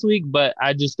anything last week, but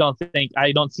I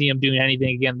don't see him doing anything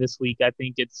again this week. I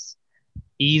think it's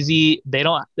easy. They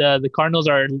don't, the Cardinals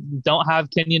don't have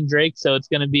Kenyon Drake, so it's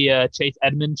going to be a Chase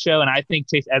Edmonds show. And I think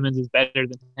Chase Edmonds is better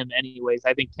than him anyways.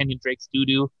 I think Kenyon Drake's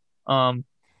doo-doo.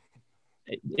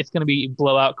 It's going to be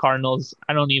blowout Cardinals.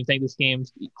 I don't even think this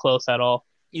game's close at all.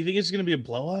 You think it's going to be a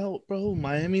blowout, bro?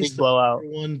 Miami's Big the blowout.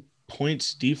 number one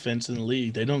points defense in the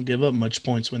league. They don't give up much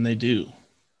points when they do.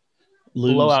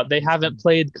 Lose. Blowout. They haven't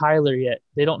played Kyler yet.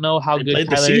 They don't know how They good played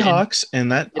the Kyler Seahawks,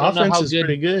 and that They don't know offense how is good-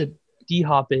 pretty good. and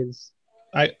D-Hop is.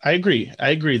 I agree.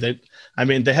 That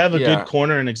they have a Yeah. good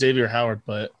corner in Xavier Howard,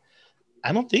 but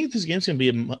I don't think this game's going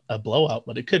to be a blowout.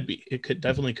 But it could be. It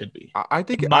definitely could be. I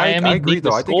think Miami I agree beat the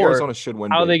though. I think score. Arizona should win.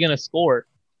 How are big. they going to score?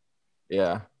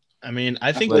 Yeah. I mean,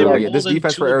 I think Literally, they were this holding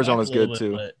defense for Tua Arizona back is a little good, bit,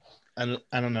 too. But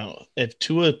I don't know if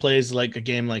Tua plays like a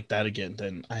game like that again.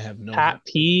 Then I have no. Pat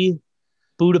P,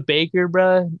 Buda Baker,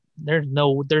 bruh. There's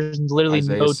literally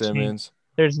Isaiah no chance. Simmons.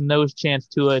 There's no chance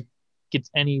Tua gets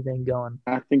anything going.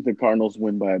 I think the Cardinals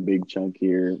win by a big chunk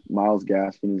here. Miles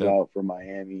Gaskin is Yeah. out for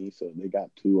Miami, so they got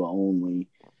Tua only.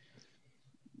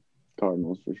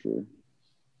 Cardinals for sure.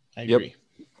 I Yep. agree.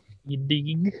 You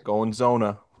dig? Going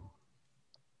Zona.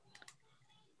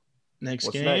 Next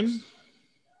What's game.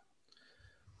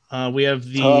 We have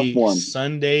Tough the one.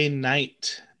 Sunday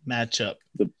night matchup.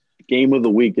 Game of the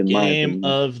week in my Game opinion.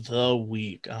 of the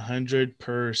week,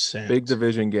 100%. Big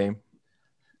division game.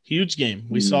 Huge game.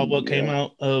 We saw what came Yeah.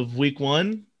 out of week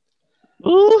one.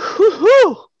 Ooh, hoo,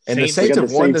 hoo. And the Saints- We Saints got have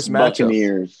the won Saints this matchup.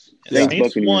 Buccaneers. Yeah. Saints Saints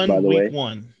Buccaneers, won by the week way.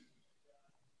 one.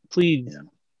 Please, Yeah.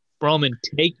 Roman,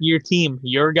 take your team,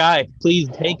 your guy. Please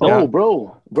take him. Yeah. Oh,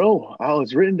 bro, oh,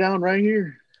 it's written down right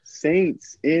here.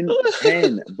 Saints in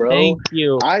 10, bro. Thank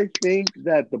you. I think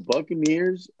that the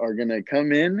Buccaneers are gonna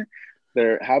come in.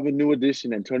 They have a new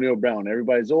addition, Antonio Brown.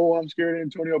 Everybody's, I'm scared of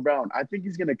Antonio Brown. I think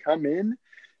he's gonna come in.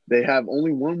 They have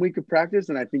only 1 week of practice,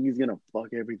 and I think he's gonna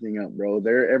fuck everything up, bro.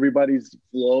 Everybody's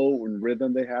flow and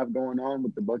rhythm they have going on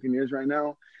with the Buccaneers right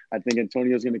now. I think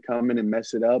Antonio's gonna come in and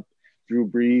mess it up. Drew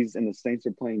Brees and the Saints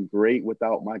are playing great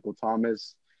without Michael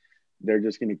Thomas. They're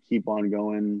just gonna keep on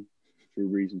going. Drew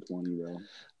Brees in 20, bro.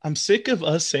 I'm sick of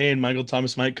us saying Michael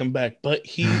Thomas might come back, but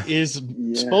he is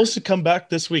supposed to come back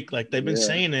this week. Like they've been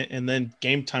saying it, and then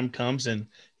game time comes and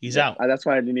he's out. That's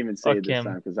why I didn't even say it this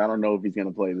time, because I don't know if he's going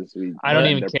to play this week. I don't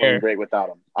even they're care. Playing great without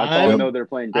him. I know they're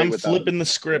playing great without him. I'm flipping the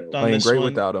script on playing this great one.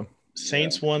 without him.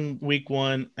 Saints won week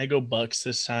 1. I go Bucks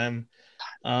this time.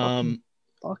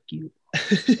 Fuck you.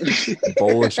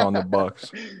 Bullish on the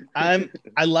Bucks. I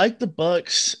like the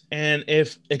Bucks, and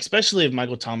especially if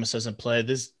Michael Thomas doesn't play,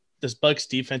 this Bucks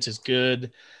defense is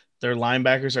good. Their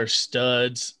linebackers are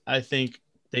studs. I think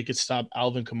they could stop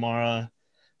Alvin Kamara.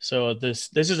 So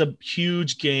this is a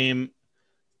huge game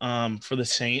for the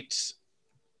Saints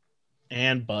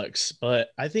and Bucks. But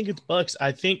I think it's Bucks.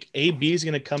 I think AB is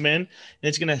going to come in, and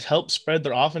it's going to help spread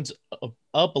their offense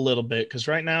up a little bit, because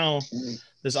right now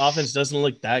this offense doesn't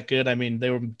look that good. I mean, they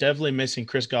were definitely missing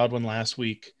Chris Godwin last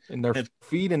week. And they're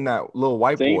feeding that little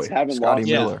white Saints boy, haven't Scotty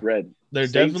lost Miller. to the spread. They're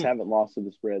Saints definitely haven't lost to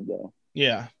the spread, though.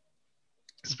 Yeah.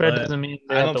 Spread But doesn't mean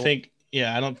I don't think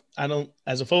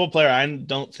as a football player, I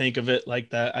don't think of it like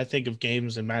that. I think of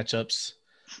games and matchups.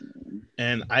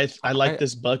 And I like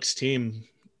this Bucks team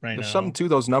right now. There's something to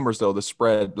those numbers though, the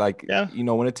spread. Like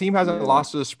when a team hasn't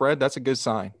lost to the spread, that's a good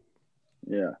sign.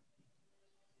 Yeah.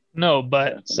 No,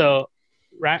 but so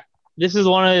this is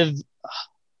one of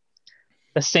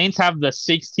the Saints have the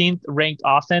 16th ranked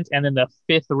offense and then the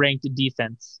 5th ranked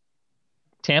defense.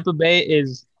 Tampa Bay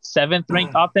is 7th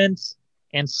ranked offense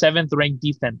and 7th ranked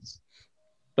defense.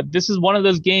 But this is one of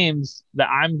those games that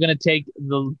I'm gonna take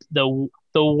the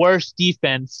worst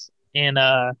defense, and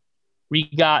I'm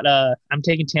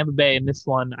taking Tampa Bay in this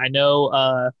one. I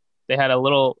know they had it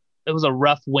was a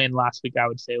rough win last week. I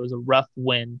would say it was a rough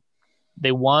win.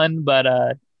 They won,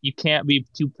 but you can't be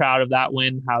too proud of that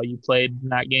win, how you played in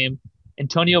that game.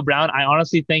 Antonio Brown, I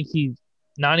honestly think he's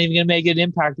not even going to make an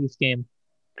impact this game.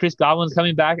 Chris Godwin's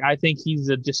coming back. I think he's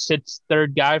just sits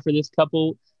third guy for the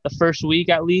first week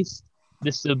at least.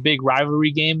 This is a big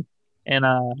rivalry game, and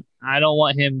I don't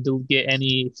want him to get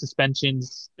any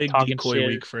suspensions. Big decoy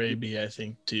week for AB, I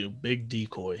think, too. Big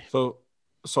decoy.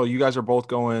 So you guys are both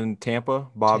going Tampa,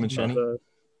 Bob and Shenny?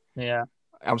 Yeah.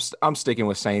 I'm sticking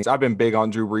with Saints. I've been big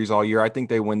on Drew Brees all year. I think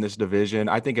they win this division.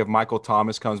 I think if Michael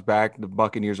Thomas comes back, the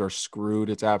Buccaneers are screwed.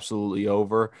 It's absolutely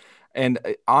over. And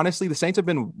honestly, the Saints have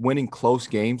been winning close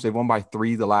games. They've won by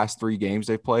 3 the last 3 games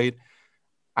they've played.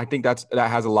 I think that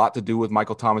has a lot to do with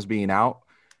Michael Thomas being out.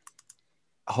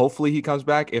 Hopefully he comes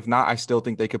back. If not, I still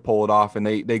think they could pull it off, and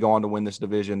they go on to win this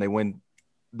division. They win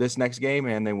this next game,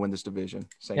 and they win this division.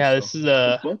 This is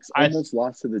the Bucks almost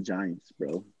lost to the Giants,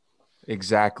 bro.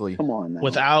 Exactly. Come on now.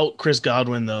 Without Chris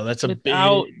Godwin, though, that's a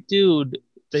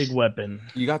big weapon.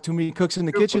 You got too many cooks in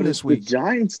the kitchen this week. The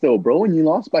Giants, though, bro, and you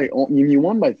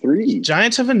won by 3.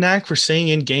 Giants have a knack for staying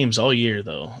in games all year,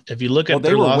 though. If you look at they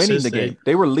their were losses, winning the game.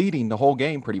 They were leading the whole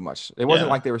game pretty much. It wasn't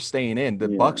like they were staying in. The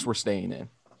Bucks were staying in.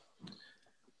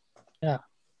 Yeah,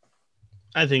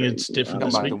 I think it's different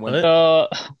this week.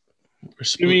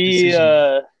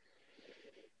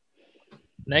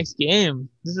 Next game.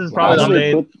 This is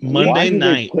probably Monday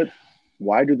night.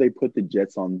 Why do they put the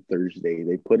Jets on Thursday?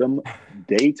 They put them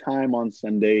daytime on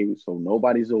Sunday, so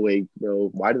nobody's awake, bro.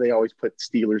 Why do they always put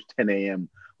Steelers 10 a.m.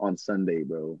 on Sunday,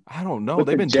 bro? I don't know.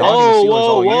 They've been jogging the Steelers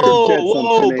all year.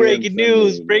 Whoa! Breaking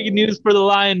news! Breaking news for the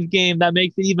Lions game. That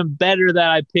makes it even better that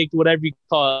I picked whatever you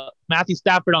call it. Matthew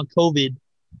Stafford on COVID.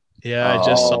 Yeah, I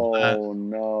just saw that. Oh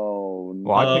no!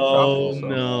 Well, I picked Falcons,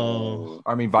 no!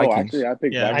 I mean Vikings. Actually, I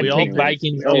picked Vikings. I picked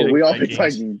Vikings. We all picked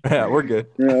Vikings. Yeah, we're good.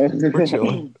 Yeah. We're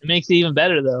chilling. It makes it even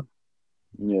better though.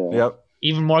 Yeah. Yep.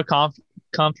 Even more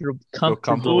comfortable.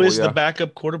 Who is the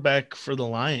backup quarterback for the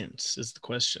Lions? Is the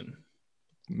question.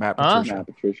 Matt Patricia.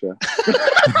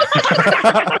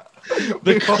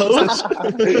 The coach.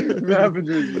 Matt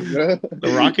Patricia.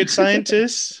 The rocket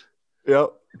scientist.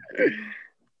 Yep.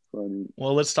 Funny.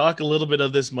 Well, let's talk a little bit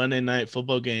of this Monday night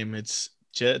football game. It's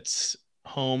Jets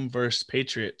home versus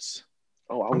Patriots.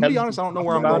 Oh, I'm gonna be honest. I don't know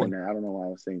where I'm going. I don't know why I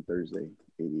was saying Thursday.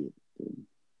 Idiot.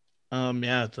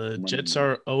 The Jets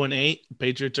are 0-8.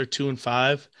 Patriots are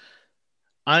 2-5.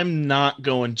 I'm not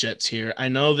going Jets here. I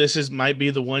know this might be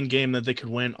the one game that they could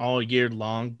win all year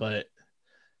long, but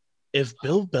if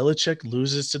Bill Belichick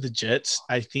loses to the Jets,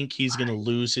 I think he's gonna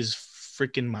lose his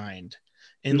freaking mind,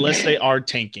 unless they are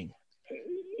tanking.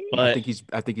 I But think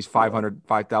he's 5,000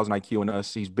 IQ in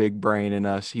us. He's big brain in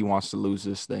us. He wants to lose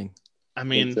this thing. I Think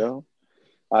mean, so?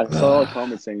 I saw a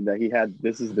comment saying that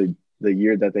this is the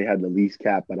year that they had the least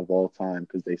cap out of all time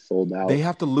because they sold out. They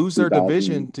have to lose their 2000.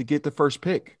 division to get the first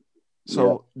pick.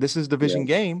 So this is division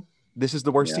game. This is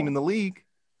the worst team in the league.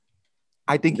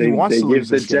 I think he wants to lose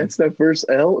this game. They give the Jets their first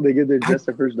L. They give the Jets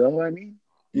their first L. I mean,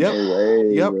 Yep. No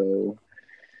way, Yep. bro.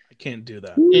 I can't do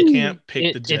that. You can't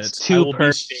pick the Jets. It's too I will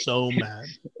perfect. be so mad.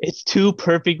 It's too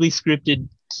perfectly scripted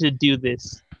to do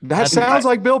this. That sounds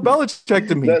like Bill Belichick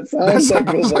to me. That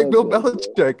sounds like Bill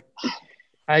Belichick.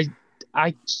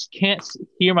 I can't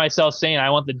hear myself saying I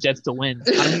want the Jets to win.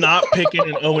 I'm not picking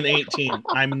an 0-8 team.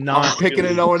 I'm not picking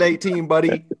an 0-8 team,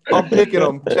 buddy. I'm picking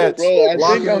them. Jets. Bro, I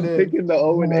think I'm it in. picking the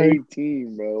 0-8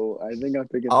 team, bro. I think I'm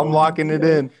picking. I'm locking it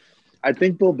in. I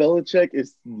think Bill Belichick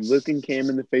is looking Cam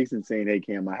in the face and saying, "Hey,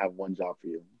 Cam, I have one job for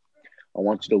you. I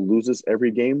want you to lose this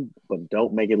every game, but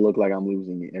don't make it look like I'm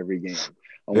losing it every game.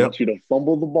 I want you to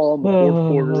fumble the ball in the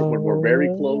fourth quarter when we're very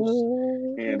close,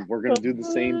 and we're going to do the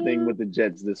same thing with the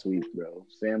Jets this week, bro.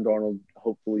 Sam Darnold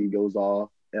hopefully goes off.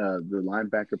 The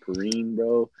linebacker Perrine,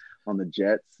 bro, on the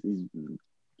Jets, he's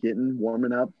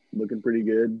warming up, looking pretty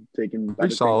good, taking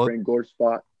Pretty solid. Frank Gore's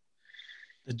spot.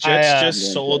 The Jets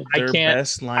just sold their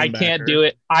best linebacker. I can't do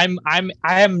it. I am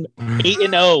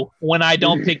 8-0 when I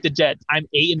don't pick the Jets. I'm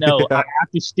 8-0. I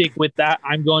have to stick with that.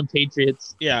 I'm going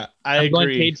Patriots. Yeah, I'm agree. going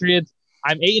Patriots.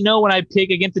 I'm 8-0 when I pick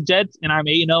against the Jets, and I'm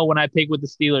 8-0 when I pick with the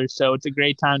Steelers. So it's a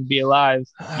great time to be alive.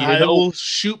 I will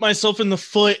shoot myself in the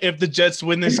foot if the Jets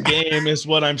win this game. Is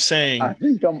what I'm saying. I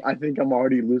think I'm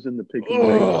already losing the pick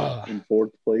in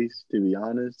fourth place, to be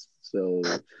honest. So.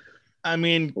 I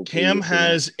mean, Cam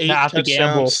has 8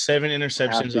 touchdowns, 7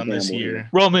 interceptions on this year.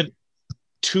 Roman,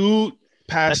 2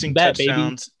 passing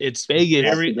touchdowns. Baby. It's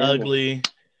very ugly.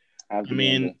 I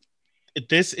mean,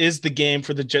 this is the game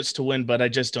for the Jets to win, but I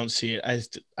just don't see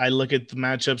it. I look at the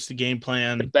matchups, the game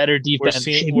plan. The better defense.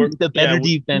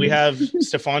 Defense. We have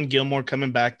Stephon Gilmore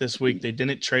coming back this week. They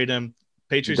didn't trade him.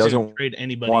 Patriots didn't trade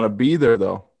anybody. Want to be there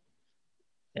though?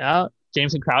 Yeah.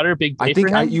 Jameson Crowder, big day I think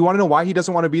for him. You want to know why he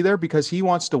doesn't want to be there? Because he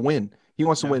wants to win. He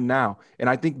wants to win now. And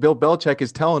I think Bill Belichick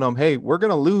is telling him, hey, we're going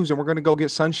to lose and we're going to go get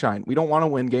sunshine. We don't want to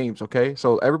win games, okay?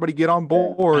 So everybody get on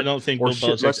board. I don't think Bill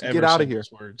Belichick let's get out of here.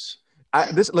 Words.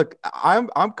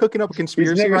 I'm cooking up a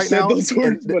conspiracy right now. Words,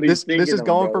 this is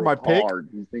going for my pick.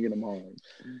 He's thinking them hard.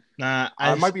 Nah,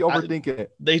 I might be overthinking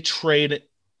it. They trade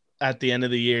at the end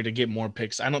of the year to get more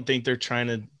picks. I don't think they're trying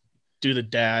to do the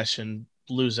dash and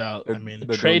lose out. They're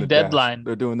trade deadline.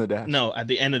 They're doing the dash. No, at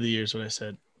the end of the year is what I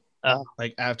said. Oh.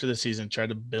 Like after the season, try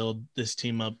to build this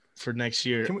team up for next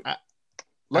year.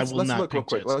 Let's look real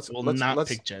quick. Let's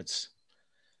pick Jets.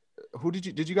 Who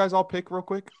did you guys all pick real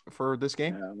quick for this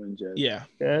game? Yeah.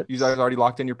 You guys already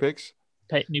locked in your picks?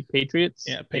 New Patriots?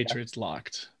 Yeah, Patriots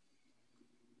locked.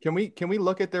 Can we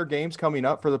look at their games coming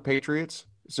up for the Patriots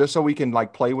just so we can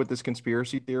like play with this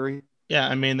conspiracy theory? Yeah,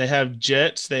 I mean, they have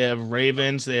Jets, they have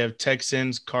Ravens, they have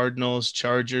Texans, Cardinals,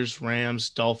 Chargers, Rams,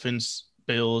 Dolphins,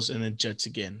 Bills, and then Jets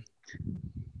again.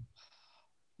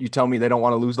 You tell me they don't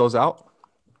want to lose those out?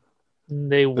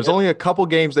 There's only a couple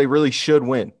games they really should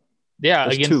win. Yeah,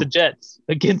 There's against 2. the Jets.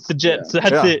 Against the Jets. Yeah.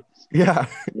 That's it. Yeah.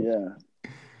 Yeah.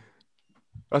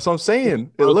 That's what I'm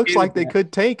saying. It looks like they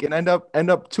could tank and end up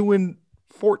 2-14.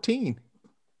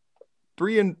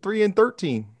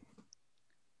 3-13.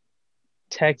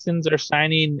 Texans are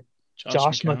signing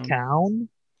Josh McCown.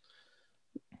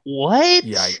 What?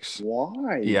 Yikes.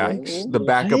 Why? Yikes. Bro? The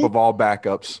backup of all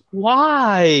backups.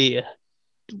 Why?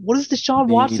 What is Deshaun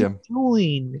Need Watson him.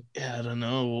 doing? Yeah, I don't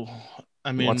know.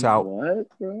 I mean, What's out? What,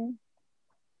 bro?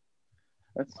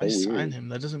 That's Why so sign weird. him?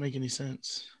 That doesn't make any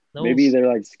sense. Maybe they're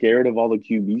like scared of all the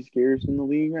QB scares in the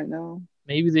league right now.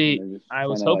 Maybe I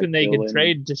was hoping they could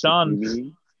trade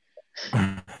Deshaun.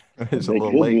 It's a They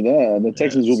little could late. do that. The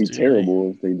Texans will be too terrible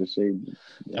if they just say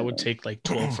That would take like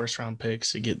 12 first-round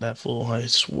picks to get that full, I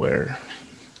swear.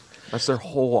 That's their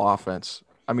whole offense.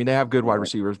 I mean, they have good wide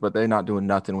receivers, but they're not doing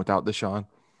nothing without Deshaun.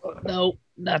 No,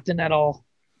 nothing at all.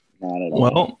 Not at all.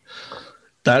 Well,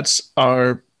 that's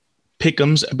our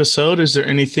Pick'ems episode. Is there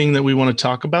anything that we want to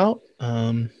talk about?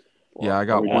 Yeah, I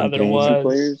got Are we one doing thing. fantasy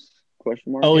players?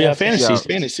 Question mark. Oh, yeah, Yeah, fantasy.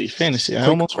 I Quick,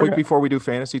 almost quick forgot. before we do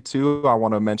fantasy too, I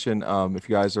want to mention if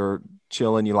you guys are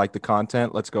chilling, you like the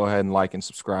content, let's go ahead and like and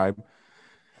subscribe.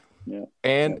 Yeah.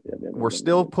 And we're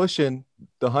still pushing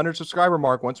the 100 subscriber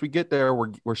mark. Once we get there,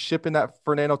 we're shipping that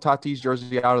Fernando Tatis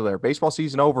jersey out of there. Baseball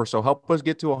season over, so help us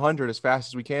get to 100 as fast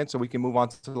as we can, so we can move on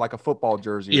to like a football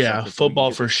jersey. Or something, so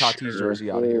football get for this Tatis sure. jersey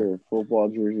out of here. Football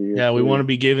jersey. Yeah, we want to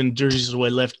be giving jerseys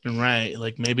away left and right,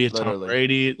 like maybe a Tom Literally.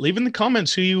 Brady. Leave in the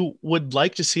comments who you would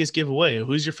like to see us give away.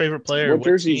 Who's your favorite player? What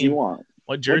jerseys team? you want?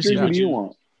 What jersey do would you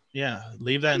want? Yeah,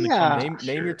 leave that in the Yeah. comments.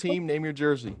 Name your team, name your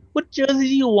jersey. What jersey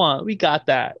do you want? We got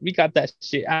that. We got that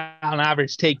shit on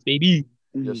average take, baby.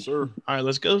 Yes, sir. All right,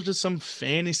 let's go to some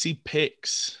fantasy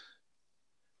picks.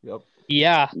 Yep.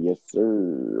 Yeah. Yes,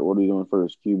 sir. What are you doing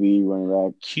first? QB, running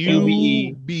back?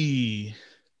 QB.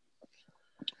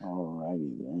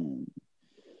 Alrighty then.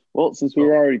 Well, since we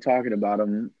were already talking about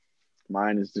him,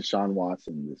 mine is Deshaun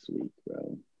Watson this week,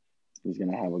 bro. He's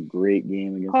gonna have a great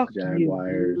game against the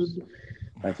Jaguars.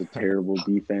 That's a terrible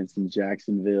defense in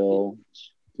Jacksonville.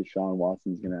 Deshaun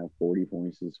Watson's gonna have 40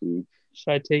 points this week.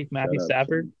 Should I take Matthew Shut up,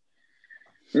 Stafford?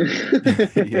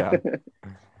 Yeah.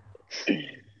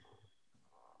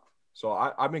 So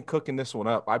I've been cooking this one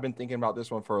up. I've been thinking about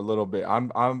this one for a little bit. I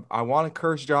want to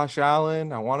curse Josh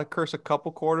Allen. I want to curse a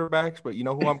couple quarterbacks, but you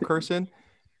know who I'm cursing?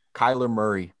 Kyler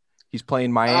Murray. He's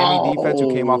playing Miami defense,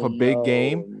 who came off a big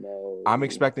game. I'm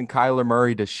expecting Kyler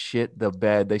Murray to shit the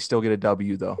bed. They still get a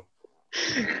W though.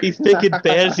 He's picking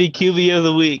fantasy QB of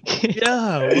the week.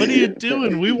 Yeah, what are you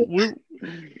doing?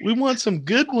 We want some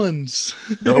good ones.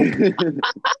 Nope.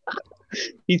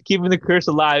 He's keeping the curse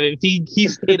alive. If he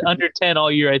stayed under 10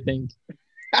 all year, I think.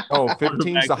 Oh,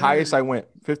 15's the highest I went.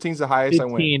 15's the highest 15.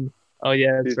 I went. Oh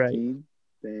yeah, that's right. 15?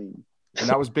 Dang. And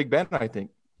that was Big Ben, I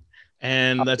think.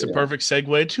 And that's a Yeah. perfect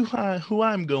segue to who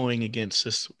I'm going against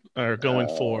this or going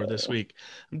for this week.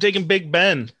 I'm taking Big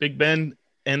Ben. Big Ben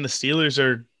and the Steelers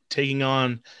are taking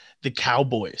on the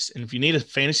Cowboys. And if you need a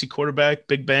fantasy quarterback,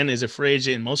 Big Ben is a free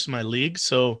agent in most of my leagues,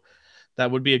 so that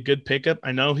would be a good pickup.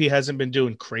 I know he hasn't been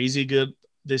doing crazy good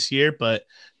this year, but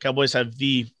Cowboys have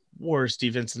the worst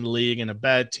defense in the league and a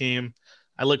bad team.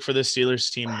 I look for this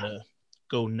Steelers team to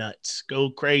go nuts. Go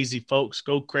crazy, folks.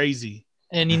 Go crazy.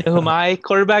 And you know who my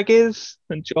quarterback is?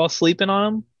 Since you're all sleeping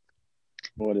on him?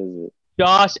 What is it?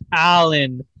 Josh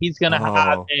Allen. He's going to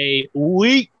have Oh. a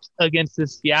week against the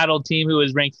Seattle team who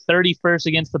is ranked 31st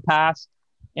against the pass.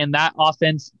 And that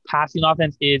passing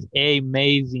offense is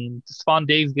amazing. Stephon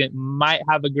Diggs might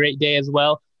have a great day as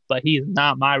well, but he's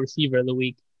not my receiver of the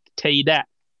week. Tell you that.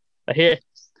 But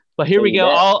here we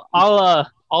go.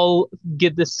 I'll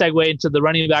get this segue into the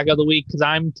running back of the week because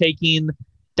I'm taking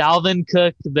Dalvin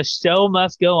Cook. The show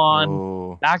must go on.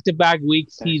 Oh. Back-to-back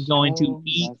weeks, he's going to Show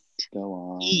eat. must go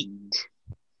on.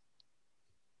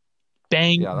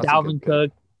 Bang Yeah, that's a Dalvin good pick.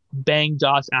 Cook. Bang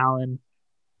Josh Allen.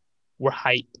 We're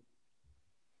hyped.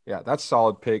 Yeah, that's a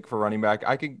solid pick for running back.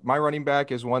 My running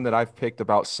back is one that I've picked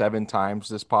about 7 times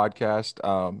this podcast.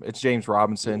 It's James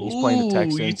Robinson. He's playing the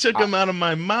Texans. You took him out of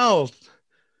my mouth.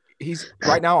 He's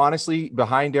right now, honestly,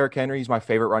 behind Derrick Henry. He's my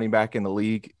favorite running back in the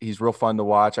league. He's real fun to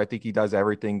watch. I think he does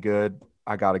everything good.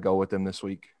 I got to go with him this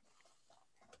week.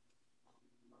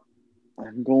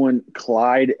 I'm going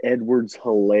Clyde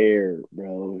Edwards-Helaire,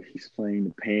 bro. He's playing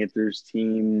the Panthers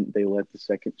team. They let the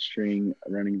second string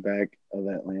running back of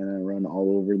Atlanta run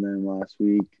all over them last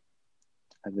week.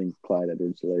 I think Clyde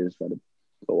Edwards-Helaire is going to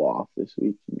go off this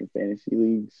week in your fantasy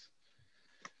leagues.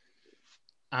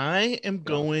 I am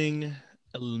going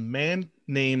a man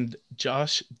named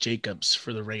Josh Jacobs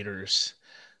for the Raiders.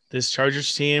 This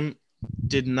Chargers team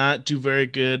did not do very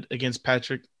good against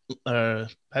Patrick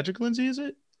Lindsay, is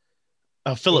it?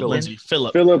 Philip Lindsay.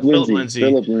 Philip Lindsay.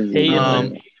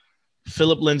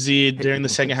 Philip Lindsay, during the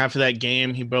second half of that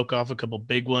game, he broke off a couple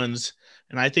big ones.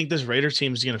 And I think this Raider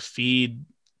team is going to feed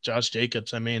Josh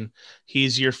Jacobs. I mean,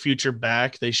 he's your future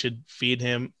back. They should feed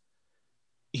him.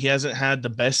 He hasn't had the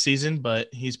best season, but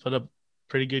he's put up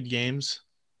pretty good games.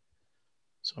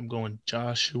 So I'm going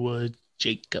Joshua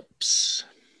Jacobs.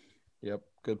 Yep,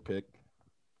 good pick.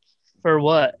 For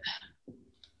what?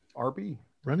 RB.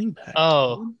 Running back.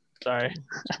 Oh, sorry.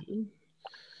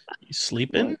 You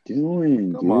sleeping? What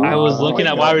doing, Come dude? on. I was looking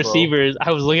my at God, wide bro. receivers.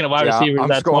 Yeah,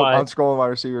 That's why. I'm scrolling my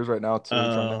receivers right now too.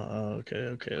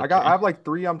 Okay. I have like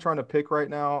 3 I'm trying to pick right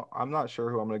now. I'm not sure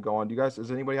who I'm going to go on.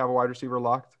 Does anybody have a wide receiver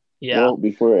locked? Yeah. Well,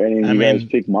 before any of you guys mean-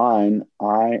 pick mine,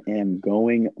 I am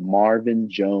going Marvin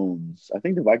Jones. I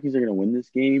think the Vikings are going to win this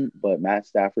game, but Matt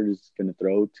Stafford is going to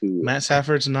throw to Matt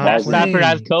Stafford's not Matt playing. Stafford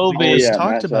has COVID. We just Matt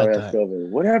talked about Stafford has that. COVID.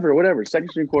 Whatever. Second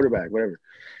string quarterback, whatever.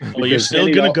 Oh, you're Because still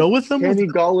Kenny going to Gall- go with them? Kenny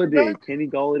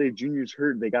Galladay Jr.'s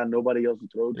hurt. They got nobody else to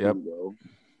throw to, Yep. bro.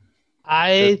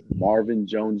 Marvin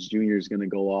Jones Jr. is going to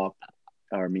go off.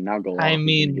 Or, not go off. I He's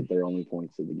mean- gonna get their only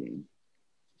points of the game.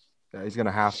 Yeah, he's going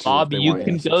to have to. Bob, if they you want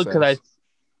can any go because success.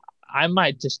 I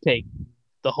might just take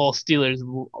the whole Steelers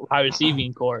wide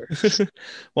receiving core.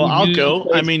 Well, I'll You go.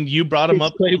 play- I mean, you brought him Chase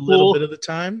up a little Claypool. bit of the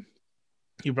time.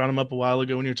 You brought him up a while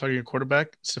ago when you were talking your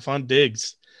quarterback, Stephon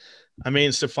Diggs. I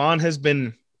mean, Stephon has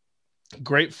been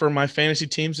great for my fantasy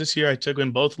teams this year. I took him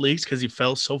in both leagues because he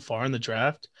fell so far in the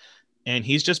draft, and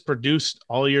he's just produced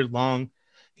all year long.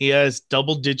 He has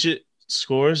double-digit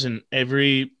scores in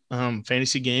every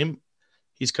fantasy game.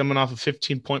 He's coming off a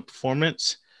 15-point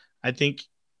performance. I think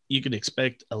you could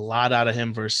expect a lot out of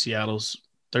him versus Seattle's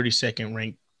 32nd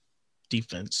ranked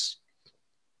defense.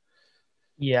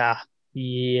 Yeah.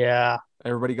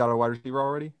 Everybody got a wide receiver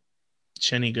already?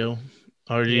 Chenny go.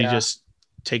 Or do you Yeah. just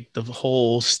take the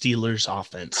whole Steelers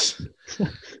offense?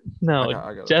 No,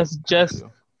 I got just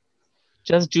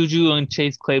Juju and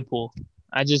Chase Claypool.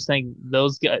 I just think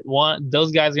those guys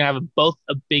are gonna have both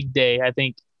a big day. I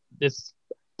think this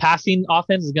passing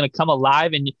offense is gonna come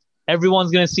alive, and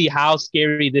everyone's gonna see how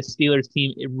scary this Steelers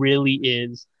team it really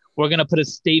is. We're gonna put a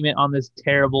statement on this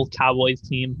terrible Cowboys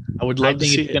team. I would I love to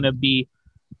think see it's it. gonna be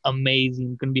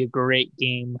amazing. It's gonna be a great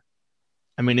game.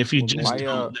 I mean, if you Well, just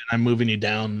don't, then I'm moving you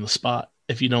down in the spot.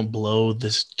 If you don't blow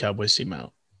this Cowboys team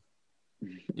out.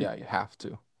 Yeah, you have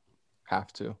to.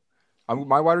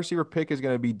 My wide receiver pick is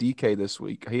going to be DK this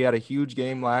week. He had a huge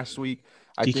game last week.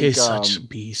 I DK think is such a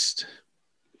beast.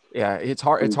 Yeah, it's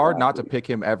hard. It's hard not to pick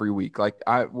him every week. Like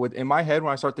in my head,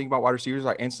 when I start thinking about wide receivers,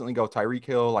 I instantly go Tyreek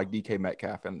Hill, like DK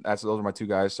Metcalf, and those are my two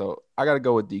guys. So I got to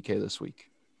go with DK this week.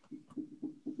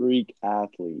 Freak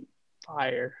athlete.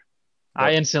 Fire.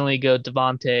 I instantly go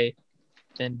Devontae,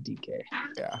 then DK.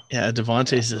 Yeah,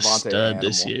 Devontae's a Devontae stud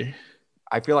this animal. year.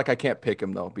 I feel like I can't pick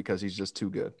him though because he's just too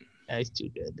good. Yeah, he's too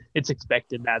good. It's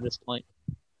expected at this point.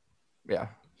 Yeah.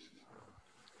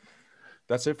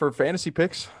 That's it for fantasy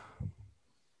picks.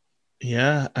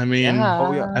 Yeah, I mean,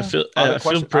 Oh yeah. I feel I had I a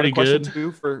feel question- pretty I had a question good.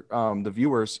 too for the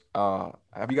viewers.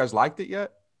 Have you guys liked it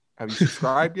yet? Have you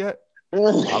subscribed yet? I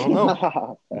don't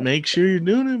know. Make sure you're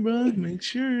doing it, bro. Make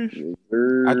sure.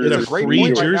 It's a great free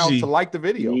point right now jersey. to like the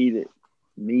video.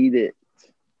 Need it.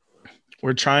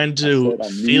 We're trying to I said I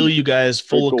fill need you guys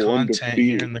full of Trickle content here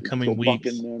undefeated. in the It's coming so weeks.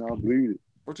 fucking, man, I'll read it.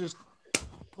 We're just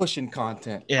pushing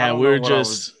content. I Yeah, don't we're know what I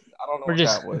just I don't know We're what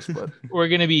just- that was, but We're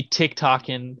gonna be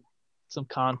TikToking some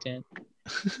content.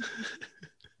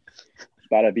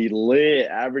 About to be lit.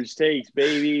 Average takes,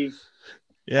 baby.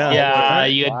 yeah. Yeah,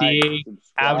 Alright. you dig. subscribe.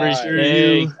 Average Sure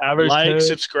day. you Average like, day.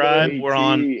 subscribe. We're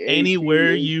on AT,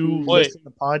 anywhere you AT. listen to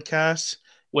podcasts.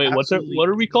 Wait, Absolutely what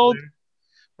are we called? anywhere.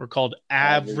 We're called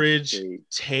Average Average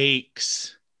Takes.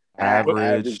 Takes.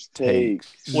 average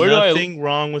takes Where do I- Nothing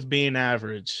wrong with being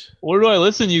average. Where do I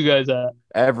listen to you guys at?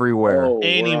 everywhere. Oh, we're on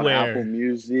Anywhere. Apple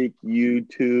Music,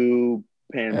 YouTube,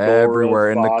 Pandora,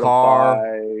 Everywhere. In the car.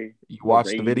 Spotify. You watch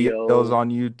the radio. videos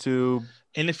on YouTube.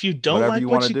 And if you don't Whatever like you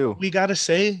what wanna do. we gotta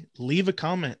say, leave a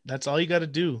comment. That's all you gotta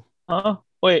do. Huh?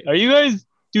 Wait, are you guys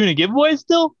doing a giveaway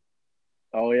still?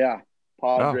 Oh yeah,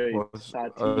 Padres. Oh,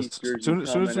 Tatis jersey as soon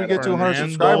as coming we at get to 100 Fernando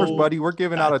subscribers, buddy, we're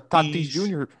giving out a Tatis. Tatis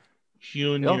Junior.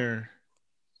 Junior.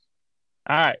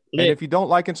 All right. And if you don't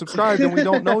like and subscribe, then we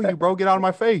don't know you, bro. Get out of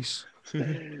my face. All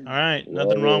right. Love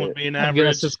Nothing wrong it. with being I'm gonna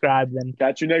average. subscribe then.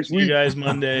 Catch you next See you week. guys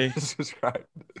Monday. Subscribe.